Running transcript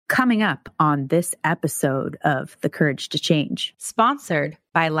Coming up on this episode of The Courage to Change, sponsored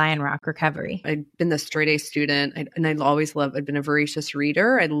by Lion Rock Recovery. I'd been the straight A student, and I'd been a voracious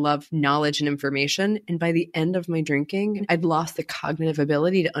reader. I loved knowledge and information. And by the end of my drinking, I'd lost the cognitive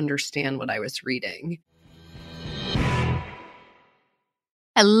ability to understand what I was reading.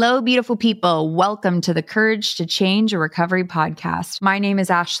 Hello, beautiful people. Welcome to the Courage to Change, a Recovery podcast. My name is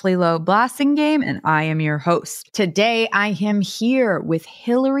Ashley Lowe Blassingame, and I am your host. Today, I am here with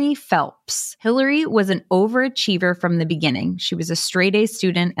Hilary Phelps. Hilary was an overachiever from the beginning. She was a straight A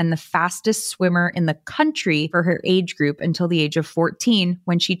student and the fastest swimmer in the country for her age group until the age of 14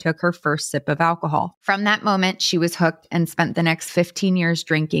 when she took her first sip of alcohol. From that moment, she was hooked and spent the next 15 years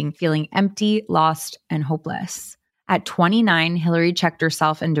drinking, feeling empty, lost, and hopeless. At 29, Hilary checked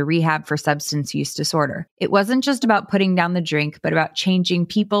herself into rehab for substance use disorder. It wasn't just about putting down the drink, but about changing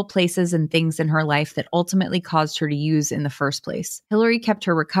people, places, and things in her life that ultimately caused her to use in the first place. Hilary kept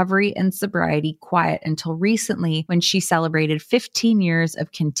her recovery and sobriety quiet until recently when she celebrated 15 years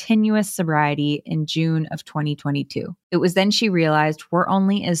of continuous sobriety in June of 2022. It was then she realized we're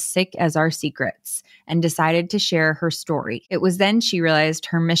only as sick as our secrets and decided to share her story. It was then she realized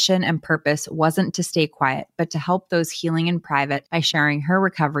her mission and purpose wasn't to stay quiet, but to help those healing in private by sharing her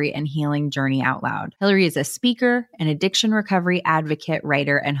recovery and healing journey out loud. Hilary is a speaker, an addiction recovery advocate,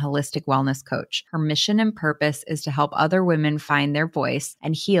 writer, and holistic wellness coach. Her mission and purpose is to help other women find their voice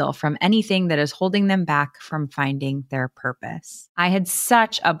and heal from anything that is holding them back from finding their purpose. I had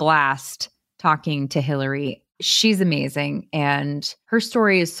such a blast talking to Hilary. She's amazing, and her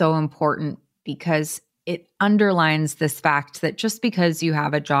story is so important because it underlines this fact that just because you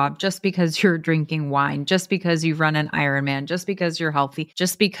have a job, just because you're drinking wine, just because you've run an Ironman, just because you're healthy,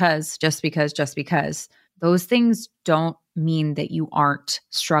 just because, those things don't mean that you aren't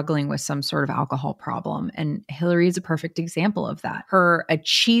struggling with some sort of alcohol problem. And Hilary is a perfect example of that. Her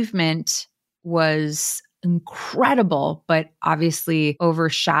achievement was incredible, but obviously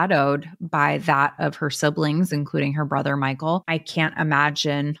overshadowed by that of her siblings, including her brother, Michael. I can't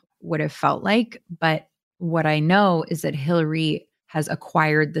imagine what it felt like, but what I know is that Hilary has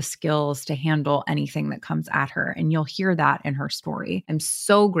acquired the skills to handle anything that comes at her. And you'll hear that in her story. I'm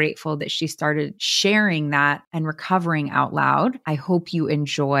so grateful that she started sharing that and recovering out loud. I hope you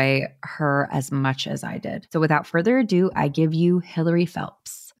enjoy her as much as I did. So without further ado, I give you Hilary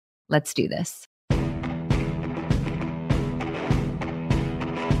Phelps. Let's do this.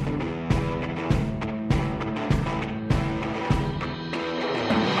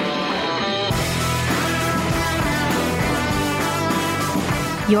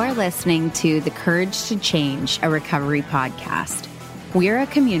 You're listening to The Courage to Change, a recovery podcast. We're a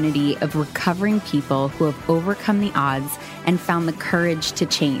community of recovering people who have overcome the odds and found the courage to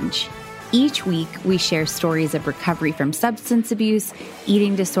change. Each week, we share stories of recovery from substance abuse,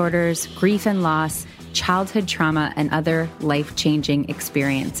 eating disorders, grief and loss, childhood trauma, and other life-changing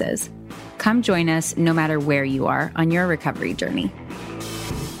experiences. Come join us no matter where you are on your recovery journey.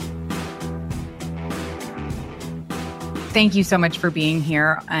 Thank you so much for being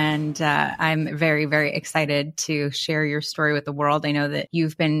here. And I'm very, very excited to share your story with the world. I know that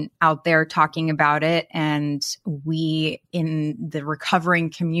you've been out there talking about it, and we in the recovering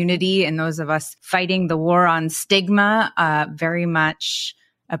community and those of us fighting the war on stigma very much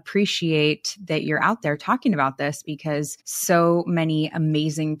appreciate that you're out there talking about this, because so many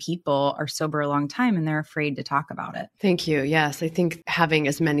amazing people are sober a long time and they're afraid to talk about it. Thank you. Yes, I think having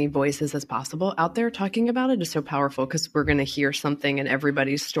as many voices as possible out there talking about it is so powerful, because we're going to hear something in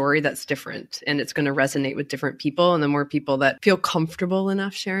everybody's story that's different, and it's going to resonate with different people. And the more people that feel comfortable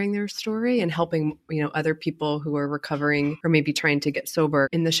enough sharing their story and helping, other people who are recovering or maybe trying to get sober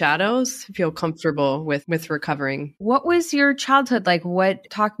in the shadows feel comfortable with recovering. What was your childhood like?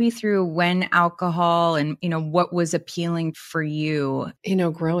 Talk me through when alcohol and, what was appealing for you?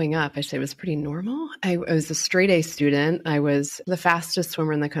 Growing up, I'd say it was pretty normal. I was a straight A student. I was the fastest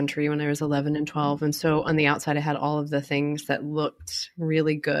swimmer in the country when I was 11 and 12. And so on the outside, I had all of the things that looked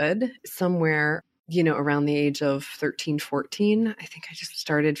really good. Somewhere around the age of 13, 14, I think I just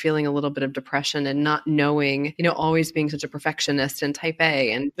started feeling a little bit of depression and not knowing, always being such a perfectionist and type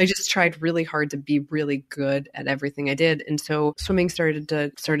A. And I just tried really hard to be really good at everything I did. And so swimming started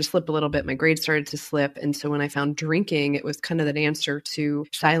to slip a little bit. My grades started to slip. And so when I found drinking, it was kind of that answer to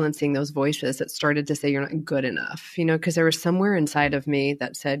silencing those voices that started to say, you're not good enough, because there was somewhere inside of me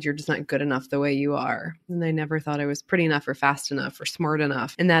that said, you're just not good enough the way you are. And I never thought I was pretty enough or fast enough or smart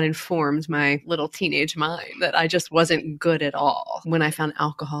enough. And that informed my little teenage mind that I just wasn't good at all. When I found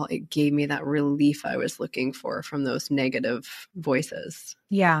alcohol, it gave me that relief I was looking for from those negative voices.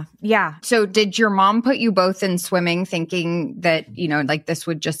 Yeah. Yeah. So did your mom put you both in swimming thinking that, like this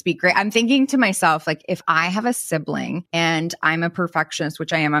would just be great? I'm thinking to myself, like, if I have a sibling and I'm a perfectionist,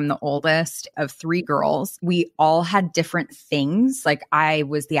 which I am, I'm the oldest of 3 girls. We all had different things. Like I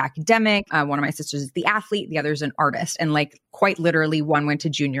was the academic. One of my sisters is the athlete. The other's an artist. And like quite literally one went to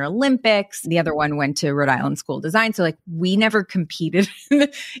Junior Olympics. The other one went to Rhode Island School of Design. So like we never competed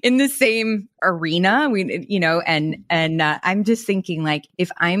in the same arena. I'm just thinking like,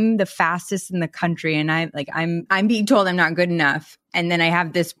 if I'm the fastest in the country and I'm being told I'm not good enough, and then I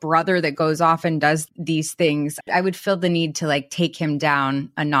have this brother that goes off and does these things, I would feel the need to like take him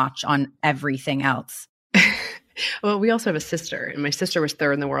down a notch on everything else. Well, we also have a sister, and my sister was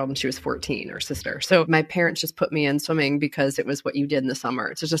 3rd in the world and she was 14, her sister. So my parents just put me in swimming because it was what you did in the summer.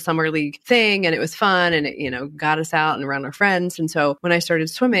 It's just a summer league thing and it was fun and it, got us out and around our friends. And so when I started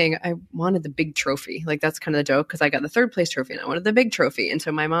swimming, I wanted the big trophy. Like that's kind of the joke because I got the 3rd place trophy and I wanted the big trophy. And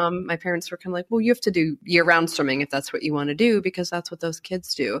so my parents were kind of like, well, you have to do year-round swimming if that's what you want to do because that's what those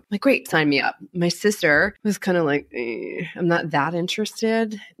kids do. I'm like, great, sign me up. My sister was kind of like, I'm not that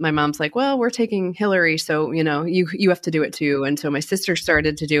interested. My mom's like, well, we're taking Hilary. So, you have to do it too. And so my sister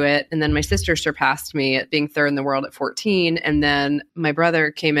started to do it. And then my sister surpassed me at being 3rd in the world at 14. And then my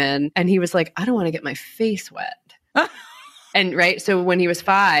brother came in and he was like, I don't want to get my face wet. And right. So when he was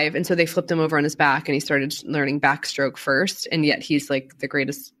 5, and so they flipped him over on his back and he started learning backstroke first. And yet he's like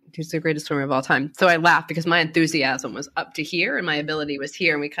he's the greatest swimmer of all time. So I laughed because my enthusiasm was up to here and my ability was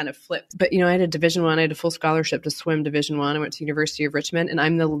here and we kind of flipped. But, I had a Division I, I had a full scholarship to swim Division I. I went to University of Richmond and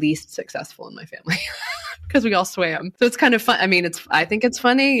I'm the least successful in my family because we all swam. So it's kind of fun. I mean, I think it's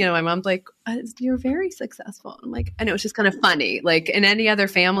funny. My mom's like, you're very successful. I'm like, I know, it's just kind of funny. Like in any other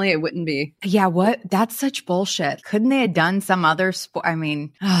family, it wouldn't be. Yeah. What? That's such bullshit. Couldn't they have done some other sport? I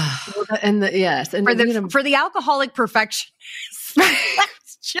mean, yes. And for the alcoholic perfectionist,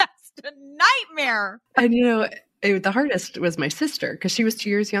 that's just a nightmare. And the hardest was my sister because she was 2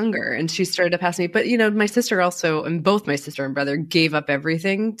 years younger and she started to pass me. But, my sister also, and both my sister and brother gave up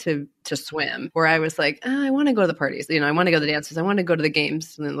everything to swim, where I was like, I want to go to the parties. I want to go to the dances. I want to go to the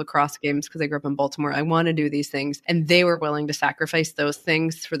games and the lacrosse games because I grew up in Baltimore. I want to do these things. And they were willing to sacrifice those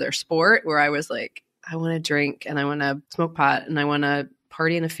things for their sport, where I was like, I want to drink and I want to smoke pot and I want to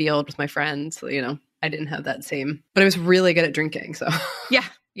party in a field with my friends. So, I didn't have that same, but I was really good at drinking. So yeah.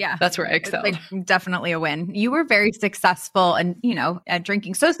 Yeah. That's where I excelled. Like, definitely a win. You were very successful and, at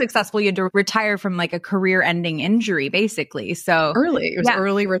drinking. So successful, you had to retire from like a career-ending injury, basically. So early. It was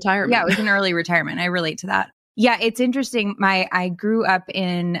early retirement. Yeah, it was an early retirement. I relate to that. Yeah, it's interesting. I grew up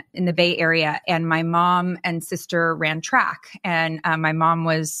in the Bay Area and my mom and sister ran track and my mom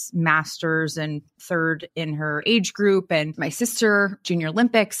was masters and 3rd in her age group and my sister Junior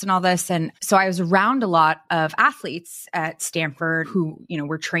Olympics and all this. And so I was around a lot of athletes at Stanford who,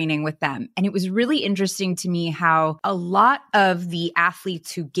 were training with them. And it was really interesting to me how a lot of the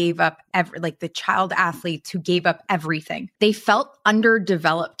athletes who gave up the child athletes who gave up everything, they felt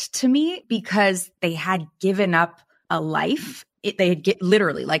underdeveloped to me because they had given up a life. They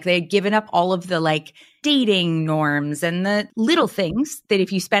had given up all of the dating norms and the little things that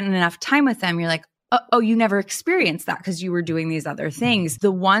if you spend enough time with them, you're like, oh, you never experienced that because you were doing these other things.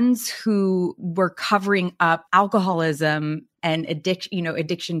 The ones who were covering up alcoholism and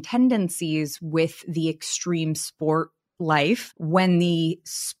addiction tendencies with the extreme sport life, when the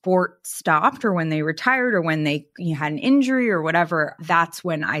sport stopped or when they retired or when they had an injury or whatever, that's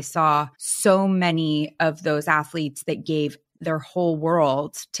when I saw so many of those athletes that gave their whole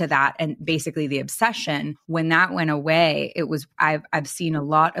world to that and basically the obsession. When that went away, I've seen a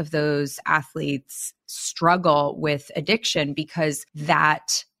lot of those athletes struggle with addiction because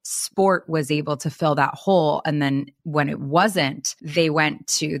that sport was able to fill that hole. And then when it wasn't, they went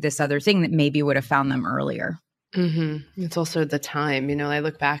to this other thing that maybe would have found them earlier. Mm-hmm. It's also the time, I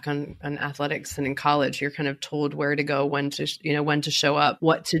look back on athletics and in college, you're kind of told where to go, when to show up,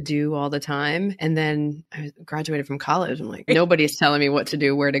 what to do all the time. And then I graduated from college. I'm like, nobody's telling me what to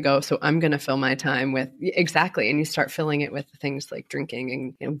do, where to go. So I'm going to fill my time with exactly. And you start filling it with things like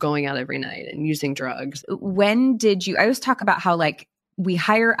drinking and going out every night and using drugs. When did you, I always talk about how we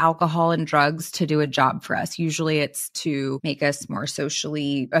hire alcohol and drugs to do a job for us. Usually it's to make us more a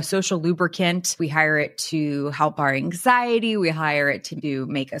social lubricant. We hire it to help our anxiety. We hire it to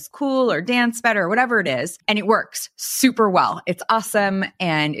make us cool or dance better or whatever it is. And it works super well. It's awesome.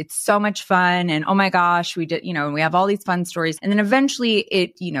 And it's so much fun. And oh my gosh, we did, we have all these fun stories. And then eventually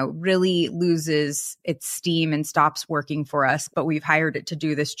it, really loses its steam and stops working for us. But we've hired it to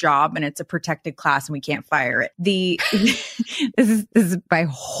do this job and it's a protected class and we can't fire it. This is my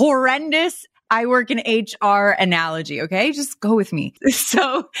horrendous I work in HR analogy. Okay. Just go with me.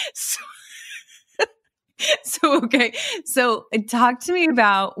 Okay. So talk to me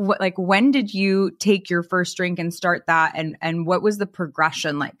about when did you take your first drink and start that? And what was the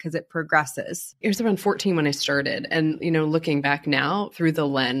progression like? Cause it progresses. It was around 14 when I started. And, looking back now through the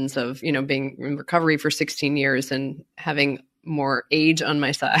lens of, being in recovery for 16 years and having more age on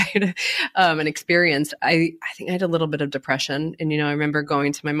my side and experience, I think I had a little bit of depression. And, I remember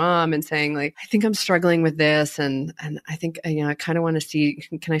going to my mom and saying like, I think I'm struggling with this. And I think, I kind of want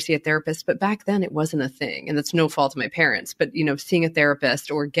to can I see a therapist? But back then it wasn't a thing. And that's no fault of my parents, but, seeing a therapist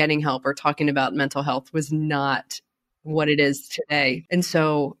or getting help or talking about mental health was not what it is today. And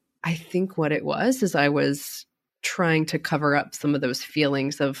so I think what it was is I was trying to cover up some of those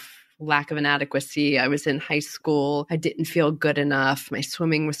feelings of lack of inadequacy. I was in high school. I didn't feel good enough. My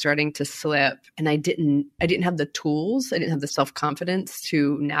swimming was starting to slip, and I didn't have the tools. I didn't have the self-confidence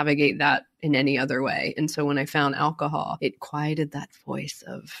to navigate that in any other way. And so when I found alcohol, it quieted that voice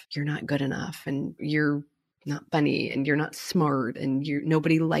of you're not good enough and you're not funny and you're not smart and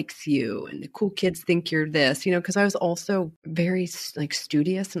nobody likes you and the cool kids think you're this, because I was also very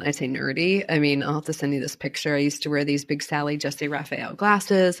studious, and I say nerdy. I mean, I'll have to send you this picture. I used to wear these big Sally Jesse Raphael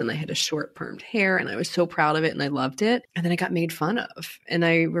glasses, and I had a short permed hair, and I was so proud of it and I loved it. And then I got made fun of. And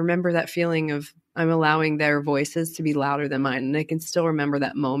I remember that feeling of I'm allowing their voices to be louder than mine. And I can still remember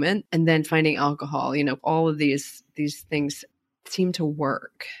that moment. And then finding alcohol, all of these things seemed to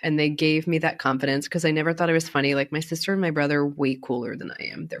work, and they gave me that confidence because I never thought I was funny. Like my sister and my brother are way cooler than I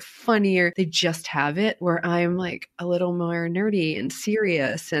am. They're funnier. They just have it, where I'm like a little more nerdy and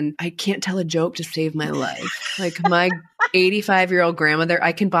serious, and I can't tell a joke to save my life. Like my 85-year-old grandmother,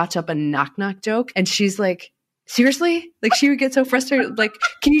 I can botch up a knock joke and she's like, seriously? Like she would get so frustrated. Like,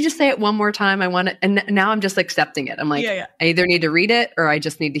 can you just say it one more time? I want it. And now I'm just accepting it. I'm like, I either need to read it or I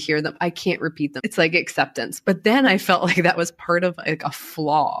just need to hear them. I can't repeat them. It's like acceptance. But then I felt like that was part of like a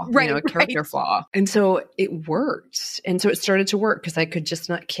flaw, a character flaw. And so it worked. And so it started to work because I could just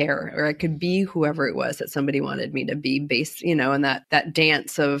not care, or I could be whoever it was that somebody wanted me to be based, and that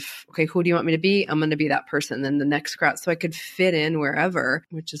dance of, okay, who do you want me to be? I'm going to be that person. Then the next crowd. So I could fit in wherever,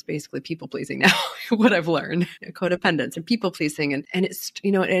 which is basically people pleasing now, what I've learned. Codependence and people pleasing. And it's,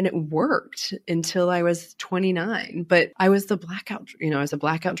 and it worked until I was 29, but I was I was a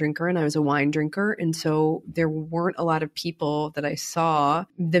blackout drinker and I was a wine drinker. And so there weren't a lot of people that I saw.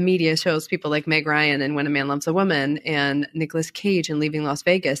 The media shows people like Meg Ryan and When a Man Loves a Woman and Nicolas Cage in Leaving Las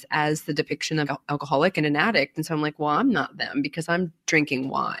Vegas as the depiction of alcoholic and an addict. And so I'm like, well, I'm not them because I'm drinking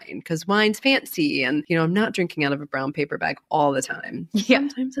wine because wine's fancy. And, I'm not drinking out of a brown paper bag all the time. Yeah.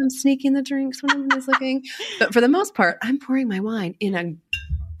 Sometimes I'm sneaking the drinks when everyone's looking. But for the most part, I'm pouring my wine in a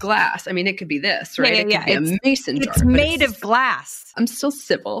glass. I mean, it could be this, right? It could be a mason jar. It's made of glass. I'm still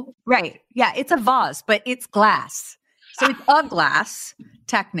civil. Right. Yeah. It's a vase, but it's glass. So it's a glass,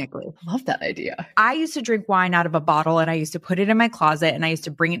 technically. I love that idea. I used to drink wine out of a bottle, and I used to put it in my closet, and I used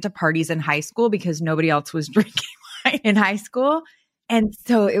to bring it to parties in high school because nobody else was drinking wine in high school. And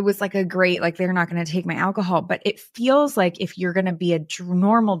so it was like a great, they're not going to take my alcohol, but it feels like if you're going to be a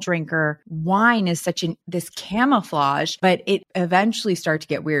normal drinker, wine is this camouflage, but it eventually starts to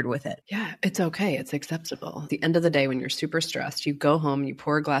get weird with it. Yeah, it's okay. It's acceptable. At the end of the day, when you're super stressed, you go home, you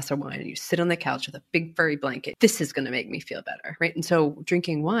pour a glass of wine, and you sit on the couch with a big furry blanket. This is going to make me feel better, right? And so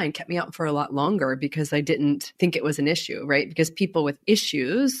drinking wine kept me out for a lot longer because I didn't think it was an issue, right? Because people with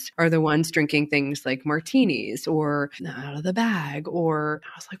issues are the ones drinking things like martinis or out of the bag, or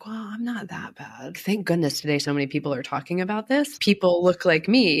I was like, well, I'm not that bad. Thank goodness today so many people are talking about this. People look like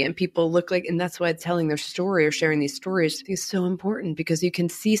me and people look like, and that's why telling their story or sharing these stories is so important, because you can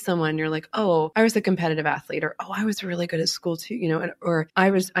see someone, you're like, oh, I was a competitive athlete, or oh, I was really good at school too, or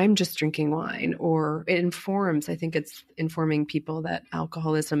I'm just drinking wine, or it informs, I think it's informing people that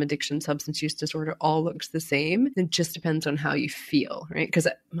alcoholism, addiction, substance use disorder all looks the same. It just depends on how you feel, right? Because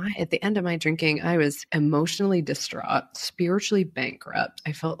at the end of my drinking, I was emotionally distraught, spiritually bankrupt.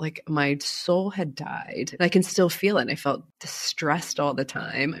 I felt like my soul had died. And I can still feel it. I felt distressed all the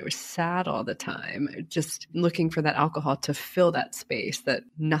time. I was sad all the time. Just looking for that alcohol to fill that space that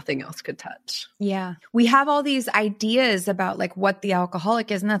nothing else could touch. Yeah. We have all these ideas about what the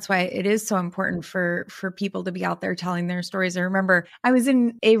alcoholic is. And that's why it is so important for people to be out there telling their stories. I remember I was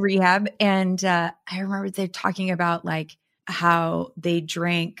in a rehab, and I remember they're talking about how they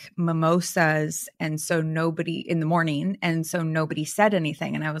drank mimosas and so nobody in the morning. And so nobody said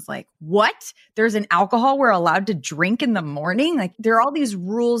anything. And I was like, what? There's an alcohol we're allowed to drink in the morning? Like there are all these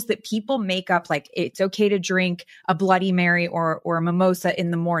rules that people make up. Like it's okay to drink a Bloody Mary or a mimosa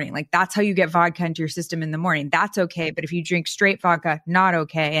in the morning. Like that's how you get vodka into your system in the morning. That's okay. But if you drink straight vodka, not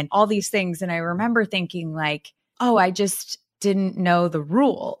okay. And all these things. And I remember thinking like, oh, I just didn't know the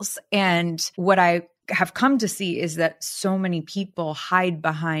rules. And what I have come to see is that so many people hide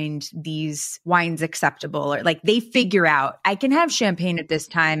behind these wines acceptable, or like they figure out I can have champagne at this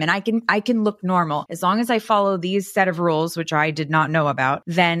time and I can look normal as long as I follow these set of rules, which I did not know about,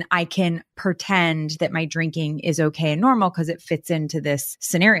 then I can pretend that my drinking is okay and normal because it fits into this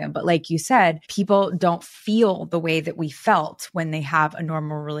scenario. But like you said, people don't feel the way that we felt when they have a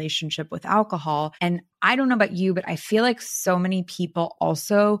normal relationship with alcohol. And I don't know about you, but I feel like so many people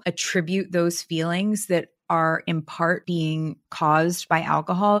also attribute those feelings that are in part being caused by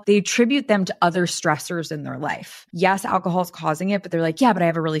alcohol. They attribute them to other stressors in their life. Yes, alcohol is causing it, but they're like, yeah, but I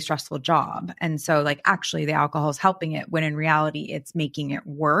have a really stressful job. And so like, actually the alcohol is helping it when in reality it's making it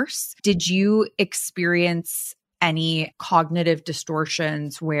worse. Did you experience any cognitive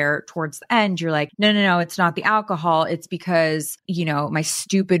distortions where towards the end you're like, no, it's not the alcohol. It's because, my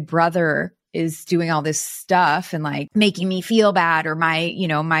stupid brother is doing all this stuff and like making me feel bad, or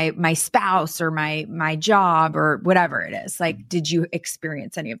my spouse or my job or whatever it is. Like, did you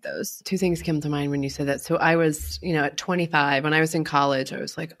experience any of those? Two things come to mind when you said that. So I was, at 25, when I was in college, I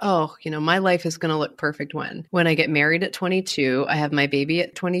was like, oh, my life is going to look perfect when I get married at 22, I have my baby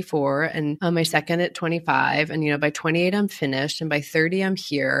at 24 and my second at 25. And, by 28, I'm finished. And by 30, I'm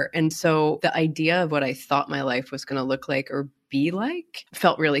here. And so the idea of what I thought my life was going to look like or be like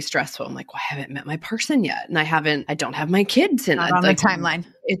felt really stressful. I'm like, well, I haven't met my person yet. And I don't have my kids. And not on the timeline.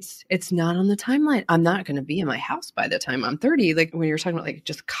 It's not on the timeline. I'm not going to be in my house by the time I'm 30. Like when you were talking about like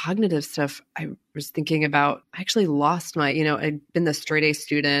just cognitive stuff, I was thinking about, I actually lost my, I'd been the straight A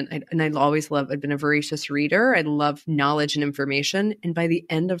student and I'd been a voracious reader. I love knowledge and information. And by the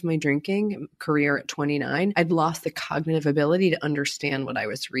end of my drinking career at 29, I'd lost the cognitive ability to understand what I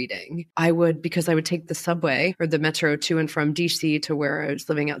was reading. Because I would take the subway or the metro to and from DC to where I was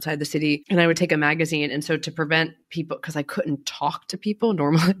living outside the city, and I would take a magazine. And so to prevent people, because I couldn't talk to people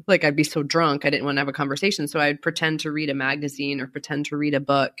normally, like I'd be so drunk, I didn't want to have a conversation. So I'd pretend to read a magazine or pretend to read a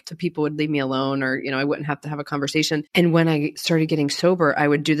book so people would leave me alone, or, I wouldn't have to have a conversation. And when I started getting sober, I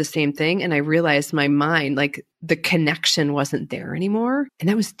would do the same thing. And I realized my mind, like the connection wasn't there anymore. And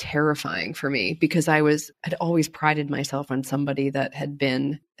that was terrifying for me because I'd always prided myself on somebody that had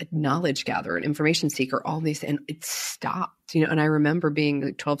been a knowledge gatherer, an information seeker, all these, and it stopped. And I remember being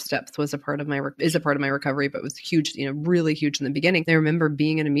like 12 steps is a part of my recovery, but was huge, really huge in the beginning. I remember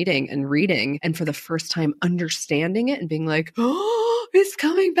being in a meeting and reading, and for the first time understanding it and being like, oh, it's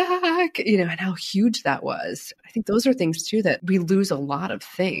coming back, and how huge that was. I think those are things too that we lose a lot of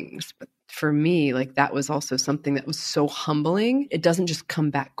things, but for me, like that was also something that was so humbling. It doesn't just come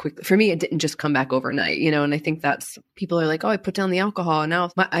back quickly. For me, it didn't just come back overnight, and I think that's, people are like, oh, I put down the alcohol and now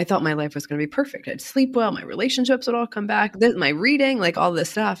I thought my life was going to be perfect. I'd sleep well. My relationships would all come back. My reading, like all this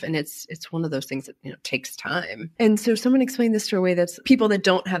stuff. And it's one of those things that, takes time. And so someone explained this to a way that's people that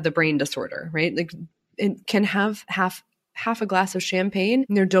don't have the brain disorder, right? Like it can have half a glass of champagne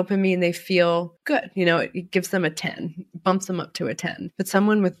and their dopamine, they feel good. It gives them a 10, bumps them up to a 10. But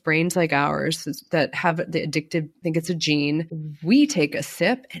someone with brains like ours that have the addictive, I think it's a gene, we take a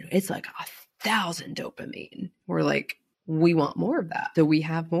sip and it's like 1,000 dopamine. We're like, we want more of that. So we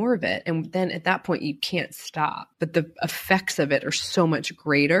have more of it. And then at that point, you can't stop. But the effects of it are so much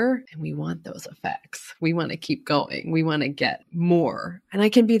greater. And we want those effects. We want to keep going. We want to get more. And I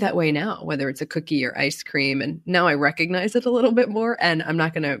can be that way now, whether it's a cookie or ice cream. And now I recognize it a little bit more. And I'm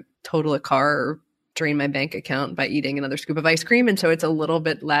not going to total a car or drain my bank account by eating another scoop of ice cream. And so it's a little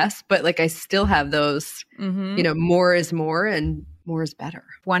bit less. But like I still have those, more is more and more is better.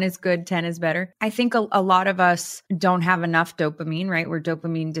 1 is good, 10 is better. I think a lot of us don't have enough dopamine, right? We're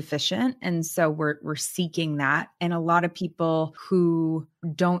dopamine deficient. And so we're seeking that. And a lot of people who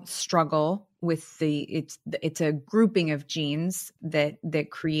don't struggle with it's a grouping of genes that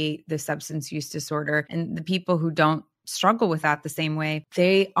create the substance use disorder. And the people who don't struggle with that the same way,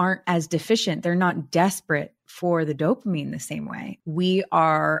 they aren't as deficient. They're not desperate for the dopamine the same way. We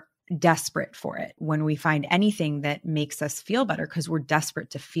are desperate for it when we find anything that makes us feel better because we're desperate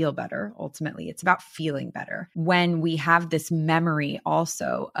to feel better. Ultimately, it's about feeling better. When we have this memory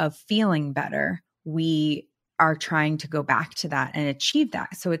also of feeling better, we are trying to go back to that and achieve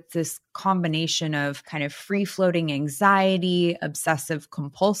that. So it's this combination of kind of free-floating anxiety, obsessive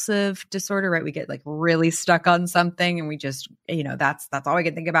compulsive disorder, right? We get like really stuck on something and we just, that's all we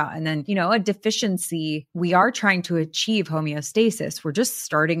can think about. And then, a deficiency, we are trying to achieve homeostasis. We're just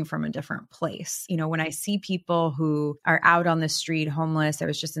starting from a different place. When I see people who are out on the street homeless, I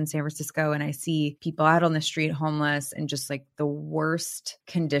was just in San Francisco and I see people out on the street homeless and just like the worst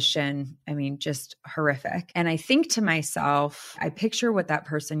condition. I mean, just horrific. And I think to myself, I picture what that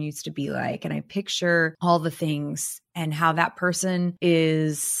person used to be like, and I picture all the things and how that person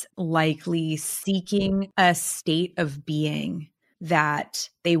is likely seeking a state of being that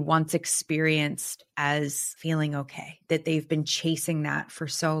they once experienced as feeling okay, that they've been chasing that for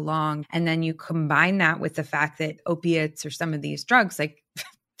so long. And then you combine that with the fact that opiates or some of these drugs, like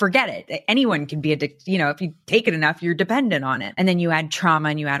forget it. Anyone can be addicted. If you take it enough, you're dependent on it. And then you add trauma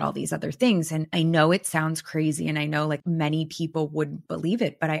and you add all these other things. And I know it sounds crazy. And I know like many people wouldn't believe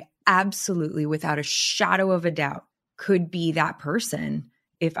it, but I absolutely, without a shadow of a doubt, could be that person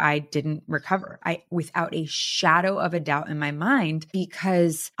if I didn't recover. Without a shadow of a doubt in my mind,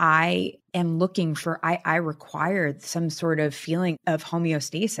 because I am looking for, I require some sort of feeling of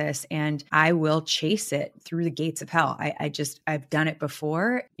homeostasis, and I will chase it through the gates of hell. I've done it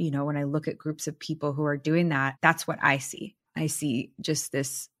before. When I look at groups of people who are doing that, that's what I see. I see just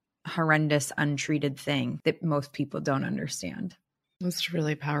this horrendous, untreated thing that most people don't understand. That's a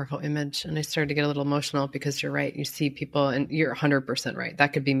really powerful image. And I started to get a little emotional because you're right. You see people and you're 100% right.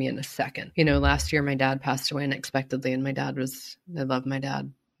 That could be me in a second. Last year my dad passed away unexpectedly, and I love my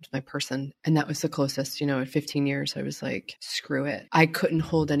dad. My person. And that was the closest, at 15 years, I was like, screw it. I couldn't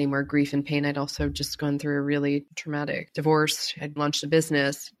hold any more grief and pain. I'd also just gone through a really traumatic divorce. I'd launched a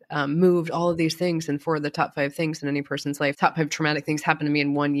business, moved, all of these things. And for the top 5 things in any person's life, top 5 traumatic things happened to me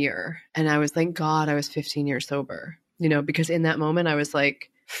in 1 year. And I was, thank God I was 15 years sober, because in that moment I was like,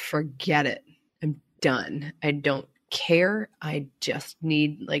 forget it. I'm done. I don't care. I just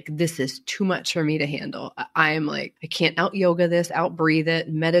need, this is too much for me to handle. I am like, I can't out yoga this, out breathe it,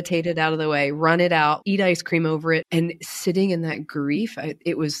 meditate it out of the way, run it out, eat ice cream over it. And sitting in that grief,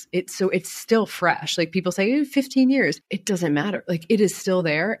 it's still fresh. Like people say 15 years, it doesn't matter. Like it is still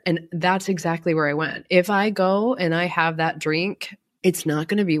there. And that's exactly where I went. If I go and I have that drink, it's not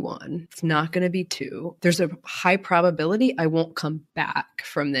going to be 1. It's not going to be 2. There's a high probability I won't come back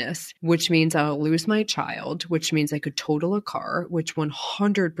from this, which means I'll lose my child, which means I could total a car, which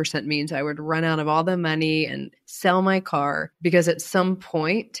 100% means I would run out of all the money and sell my car, because at some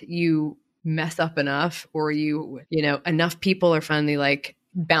point you mess up enough, or enough people are finally like,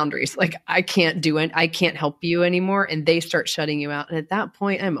 boundaries. Like I can't do it. I can't help you anymore. And they start shutting you out. And at that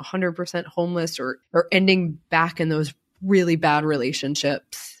point, I'm 100% homeless or ending back in those really bad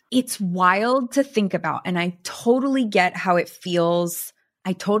relationships. It's wild to think about. And I totally get how it feels.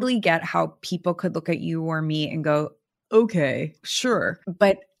 I totally get how people could look at you or me and go, okay, sure.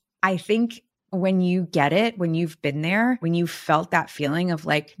 But I think when you get it, when you've been there, when you felt that feeling of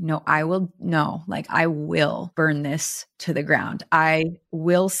like, I will burn this to the ground. I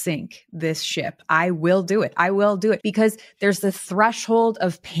will sink this ship. I will do it. I will do it, because there's the threshold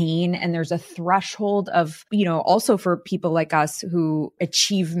of pain, and there's a threshold of, also for people like us who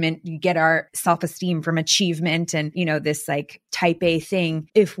achievement, you get our self-esteem from achievement and, this like type A thing.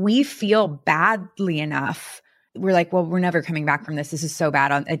 If we feel badly enough, we're like, well, we're never coming back from this. This is so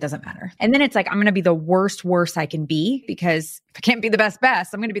bad. It doesn't matter. And then it's like, I'm going to be the worst I can be, because if I can't be the best,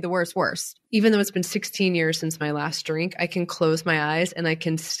 I'm going to be the worst. Even though it's been 16 years since my last drink, I can close my eyes and I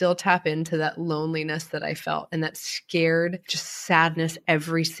can still tap into that loneliness that I felt, and that scared, just sadness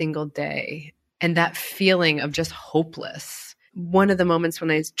every single day. And that feeling of just hopeless. One of the moments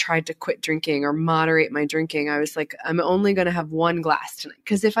when I tried to quit drinking or moderate my drinking, I was like, I'm only going to have 1 glass tonight.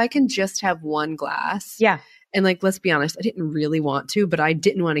 Because if I can just have 1 glass. Yeah. And let's be honest, I didn't really want to, but I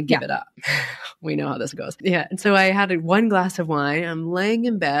didn't want to give it up. We know how this goes. Yeah. And so I had 1 glass of wine. I'm laying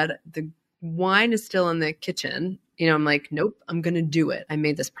in bed. The wine is still in the kitchen. I'm like, nope, I'm going to do it. I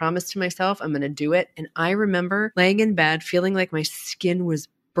made this promise to myself. I'm going to do it. And I remember laying in bed, feeling like my skin was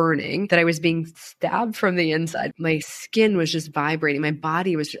burning, that I was being stabbed from the inside. My skin was just vibrating. My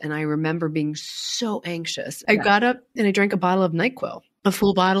body was, and I remember being so anxious. I got up and I drank a bottle of NyQuil, a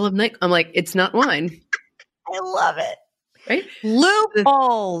full bottle of NyQuil. I'm like, it's not wine. I love it. Right?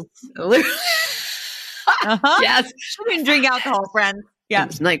 Loopholes. Yes. You didn't drink alcohol, friends. Yeah.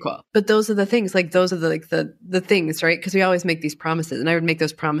 It's NyQuil. But those are the things, those are the things, right? Because we always make these promises. And I would make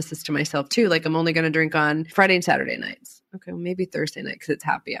those promises to myself too. Like, I'm only going to drink on Friday and Saturday nights. Okay, well, maybe Thursday night because it's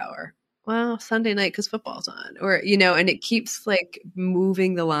happy hour. well, Sunday night because football's on, or, and it keeps like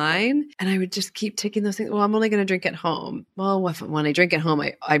moving the line. And I would just keep ticking those things. Well, I'm only going to drink at home. Well, when I drink at home,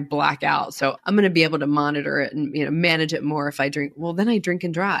 I black out. So I'm going to be able to monitor it and, manage it more if I drink. Well, then I drink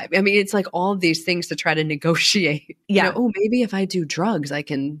and drive. I mean, it's like all of these things to try to negotiate. Yeah. Maybe if I do drugs, I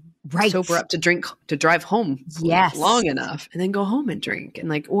can Right. sober up to drive home long enough and then go home and drink. And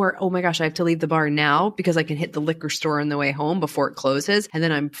like, or, oh my gosh, I have to leave the bar now because I can hit the liquor store on the way home before it closes. And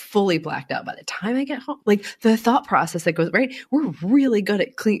then I'm fully blacked out by the time I get home. Like the thought process that goes, right. We're really good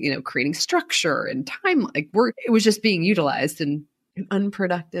at creating structure and time. Like it was just being utilized in an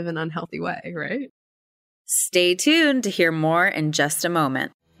unproductive and unhealthy way. Right. Stay tuned to hear more in just a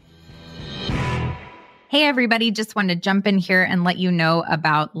moment. Hey, everybody, just wanted to jump in here and let you know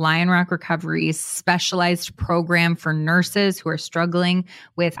about Lion Rock Recovery's specialized program for nurses who are struggling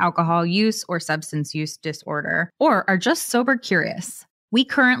with alcohol use or substance use disorder or are just sober curious. We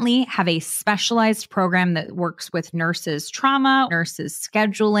currently have a specialized program that works with nurses' trauma, nurses'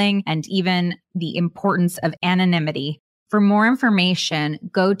 scheduling, and even the importance of anonymity. For more information,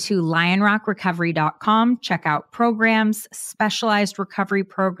 go to lionrockrecovery.com, check out programs, specialized recovery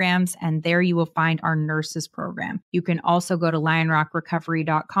programs, and there you will find our nurses program. You can also go to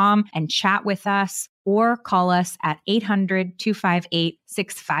lionrockrecovery.com and chat with us or call us at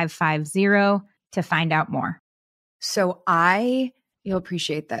 800-258-6550 to find out more. So you'll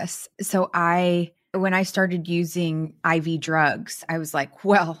appreciate this. When I started using IV drugs, I was like,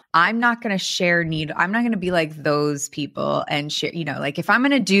 well, I'm not going to share needle. I'm not going to be like those people and share, like if I'm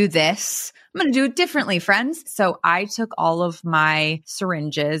going to do this, I'm going to do it differently, friends. So I took all of my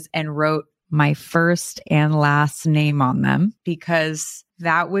syringes and wrote my first and last name on them because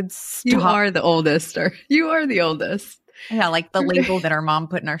that would stop. You are the oldest. Yeah, like the label that our mom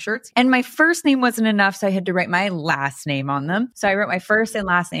put in our shirts. And my first name wasn't enough, so I had to write my last name on them. So I wrote my first and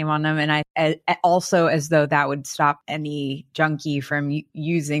last name on them. And I also, as though that would stop any junkie from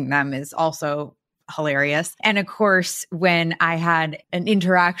using them, is also hilarious. And of course, when I had an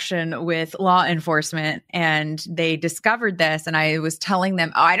interaction with law enforcement and they discovered this and I was telling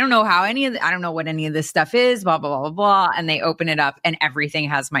them, I don't know what any of this stuff is, blah, blah, blah, blah, blah. And they open it up and everything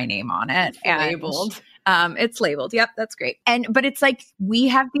has my name on it. Labeled. It's labeled. Yep, that's great. But it's like we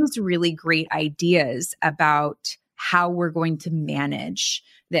have these really great ideas about how we're going to manage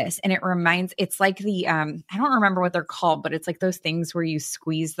this. And it's like the I don't remember what they're called, but it's like those things where you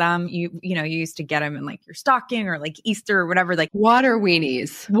squeeze them. You used to get them in like your stocking or like Easter or whatever, like water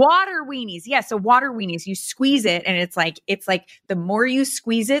weenies. Yeah. So water weenies, you squeeze it and it's like the more you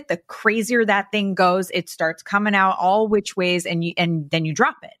squeeze it, the crazier that thing goes. It starts coming out all which ways and then you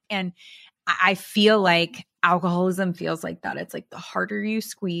drop it. And I feel like alcoholism feels like that. It's like the harder you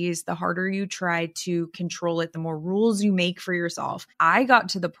squeeze, the harder you try to control it, the more rules you make for yourself. I got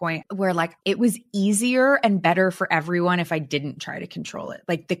to the point where like it was easier and better for everyone if I didn't try to control it.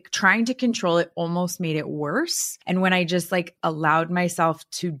 Like the trying to control it almost made it worse. And when I just like allowed myself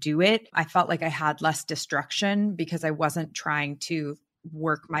to do it, I felt like I had less destruction because I wasn't trying to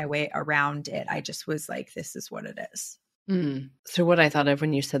work my way around it. I just was like, this is what it is. So what I thought of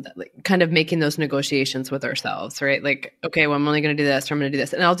when you said that, like kind of making those negotiations with ourselves, right? Like, okay, well, I'm only going to do this or I'm going to do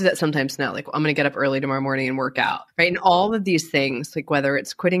this. And I'll do that sometimes now. Like, I'm going to get up early tomorrow morning and work out, right? And all of these things, like whether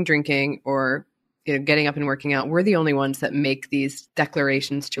it's quitting drinking or getting up and working out, we're the only ones that make these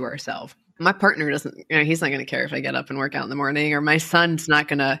declarations to ourselves. My partner doesn't, he's not going to care if I get up and work out in the morning, or my son's not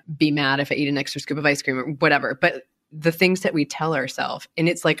going to be mad if I eat an extra scoop of ice cream or whatever. But the things that we tell ourselves, and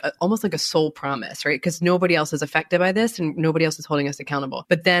it's like almost like a soul promise, right? Because nobody else is affected by this and nobody else is holding us accountable.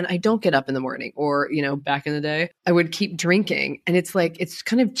 But then I don't get up in the morning, or, back in the day, I would keep drinking. And it's like, it's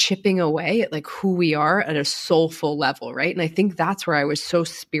kind of chipping away at like who we are at a soulful level, right? And I think that's where I was so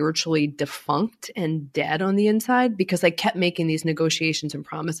spiritually defunct and dead on the inside, because I kept making these negotiations and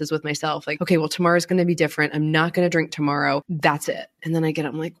promises with myself. Like, okay, well, tomorrow's going to be different. I'm not going to drink tomorrow. That's it. And then I get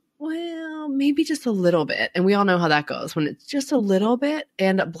up, I'm like, well, maybe just a little bit. And we all know how that goes. When it's just a little bit, I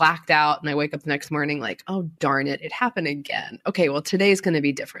end up blacked out and I wake up the next morning like, oh, darn it, it happened again. Okay, well, today's going to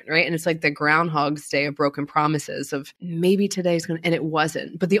be different, right? And it's like the Groundhog's Day of broken promises of maybe today's going to, and it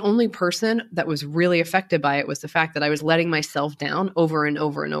wasn't. But the only person that was really affected by it was the fact that I was letting myself down over and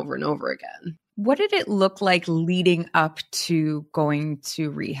over and over and over again. What did it look like leading up to going to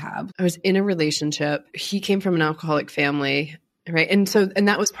rehab? I was in a relationship. He came from an alcoholic family. Right. And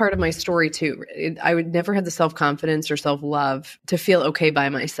that was part of my story too. I would never have the self-confidence or self-love to feel okay by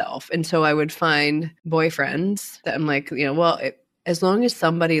myself. And so I would find boyfriends that I'm like, as long as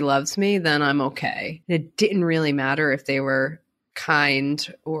somebody loves me, then I'm okay. And it didn't really matter if they were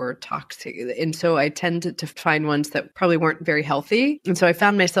kind or toxic. And so I tended to find ones that probably weren't very healthy. And so I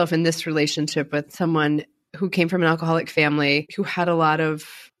found myself in this relationship with someone who came from an alcoholic family, who had a lot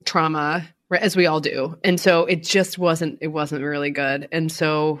of trauma, right, as we all do. And so it wasn't really good. And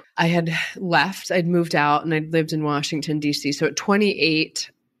so I had left, I'd moved out, and I'd lived in Washington, D.C. So at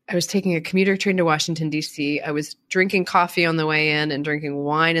 28, I was taking a commuter train to Washington, D.C. I was drinking coffee on the way in and drinking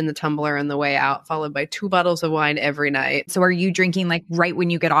wine in the tumbler on the way out, followed by 2 bottles of wine every night. So are you drinking like right when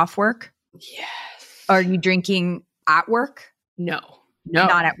you get off work? Yes. Are you drinking at work? No.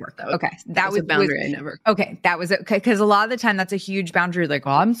 Not at work. Okay. That was a boundary I never. Okay. That was okay. Because a lot of the time that's a huge boundary. Like,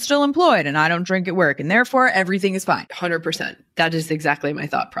 well, I'm still employed and I don't drink at work and therefore everything is fine. 100%. That is exactly my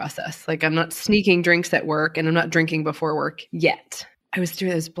thought process. Like, I'm not sneaking drinks at work and I'm not drinking before work yet. I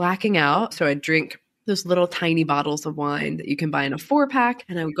was blacking out. So I'd drink those little tiny bottles of wine that you can buy in a 4-pack.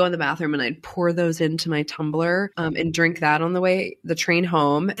 And I would go in the bathroom and I'd pour those into my tumbler and drink that on the train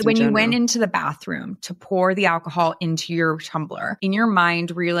home. When you went into the bathroom to pour the alcohol into your tumbler, in your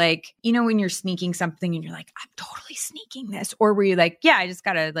mind, were you like, when you're sneaking something and you're like, I'm totally sneaking this? Or were you like, yeah, I just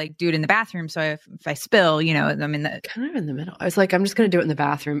got to like do it in the bathroom. So if I spill, I'm in the... Kind of in the middle. I was like, I'm just going to do it in the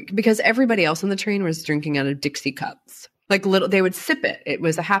bathroom because everybody else on the train was drinking out of Dixie cups. Like they would sip it. It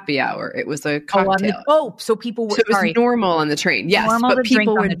was a happy hour. It was a cocktail. So people were, so it was normal on the train. Yes. Normal but to people drink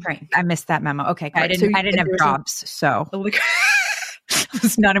on would, the train. I missed that memo. Okay. Right, I didn't have jobs. So it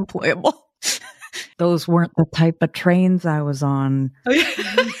was not employable. Those weren't the type of trains I was on.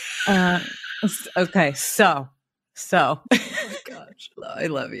 Okay. So. Oh my gosh. I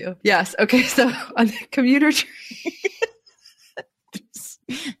love you. Yes. Okay. So on the commuter train.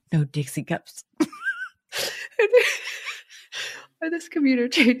 No Dixie cups. Or this commuter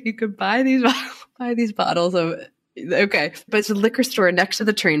train, you could buy these bottles of, okay, but it's a liquor store next to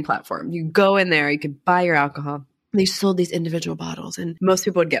the train platform. You go in there, you could buy your alcohol. They sold these individual bottles, and most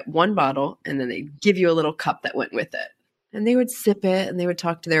people would get one bottle, and then they'd give you a little cup that went with it. And they would sip it, and they would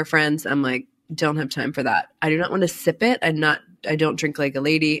talk to their friends. I'm like, don't have time for that. I do not want to sip it. I don't drink like a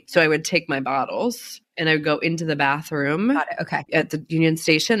lady. So I would take my bottles and I would go into the bathroom at the Union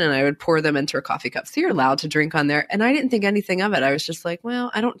Station and I would pour them into a coffee cup. So you're allowed to drink on there. And I didn't think anything of it. I was just like,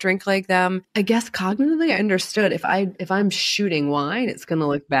 well, I don't drink like them. I guess cognitively I understood if I'm shooting wine, it's going to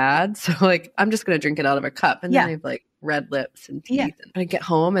look bad. So like, I'm just going to drink it out of a cup. And then I have like red lips and teeth. Yeah. And I'd get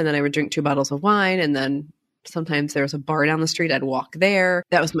home and then I would drink 2 bottles of wine and then sometimes there was a bar down the street. I'd walk there.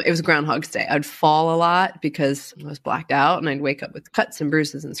 It was Groundhog's Day. I'd fall a lot because I was blacked out and I'd wake up with cuts and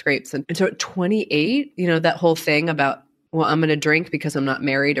bruises and scrapes. And so at 28, that whole thing about, well, I'm going to drink because I'm not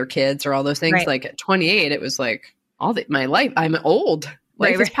married or kids or all those things. Right. Like at 28, it was like my life. I'm old.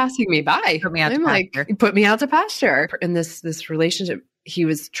 Life is passing me by. Put me out to pasture. Put me out to pasture. In this relationship, he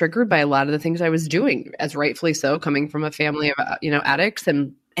was triggered by a lot of the things I was doing, as rightfully so, coming from a family of, addicts.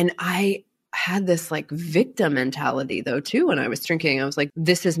 And I had this like victim mentality though too when I was drinking. I was like,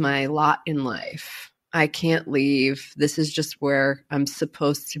 this is my lot in life. I can't leave. This is just where I'm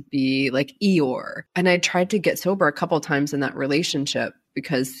supposed to be, like Eeyore. And I tried to get sober a couple of times in that relationship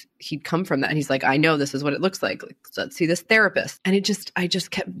because he'd come from that. And he's like, I know this is what it looks like. Let's see this therapist. And I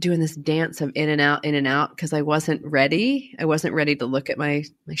just kept doing this dance of in and out because I wasn't ready. I wasn't ready to look at my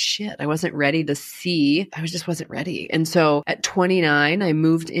shit. I wasn't ready to see. I just wasn't ready. And so at 29, I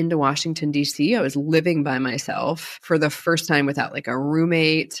moved into Washington, D.C. I was living by myself for the first time without like a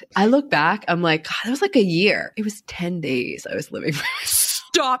roommate. I look back, I'm like, God, that was like a year. It was 10 days I was living by myself.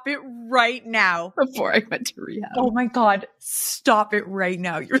 Stop it right now. Before I went to rehab. Oh my God. Stop it right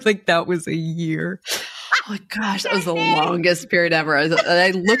now. You're like, that was a year. Oh my gosh, that was the longest period ever. I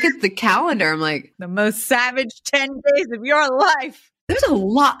look at the calendar. I'm like, the most savage 10 days of your life. There's a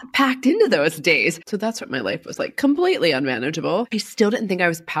lot packed into those days. So that's what my life was like. Completely unmanageable. I still didn't think I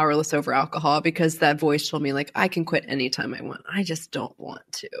was powerless over alcohol because that voice told me like, I can quit anytime I want. I just don't want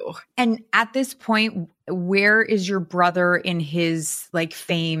to. And at this point, where is your brother in his like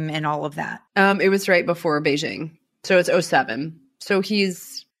fame and all of that? It was right before Beijing. So it's 2007. So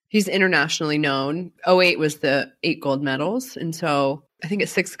he's internationally known. 2008 was the 8 gold medals. And so I think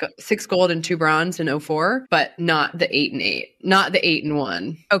it's 6 gold and 2 bronze in 2004, but not the 8 and 8, not the 8 and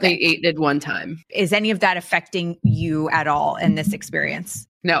 1. Okay. The 8 did one time. Is any of that affecting you at all in this experience?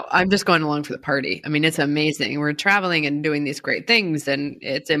 No, I'm just going along for the party. I mean, it's amazing. We're traveling and doing these great things and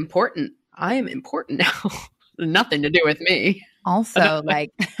it's important. I am important now. Nothing to do with me. Also,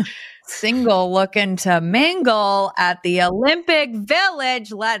 like single looking to mingle at the Olympic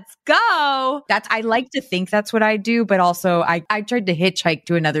Village. Let's go. I like to think that's what I do, but also I tried to hitchhike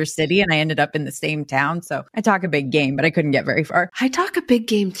to another city and I ended up in the same town. So I talk a big game, but I couldn't get very far. I talk a big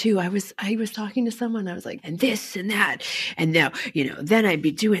game too. I was talking to someone. I was like, and this and that, and now, then I'd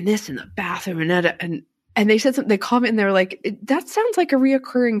be doing this in the bathroom and they said something, they called me and they were like, that sounds like a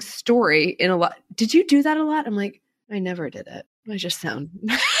reoccurring story in a lot. Did you do that a lot? I'm like, I never did it. I just sound.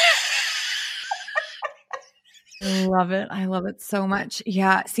 I love it. I love it so much.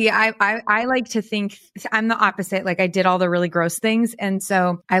 Yeah. See, I like to think I'm the opposite. Like I did all the really gross things. And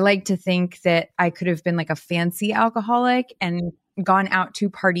so I like to think that I could have been like a fancy alcoholic and gone out to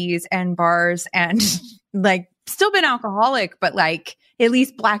parties and bars and like still been alcoholic, but like at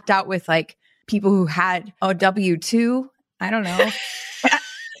least blacked out with like people who had a W-2. I don't know.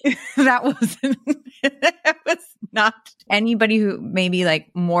 That was not anybody who maybe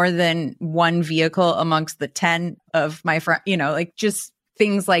like more than one vehicle amongst the 10 of my friends, like just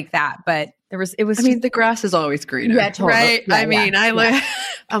things like that. But the grass is always greener. Yeah, totally. Right. Yeah,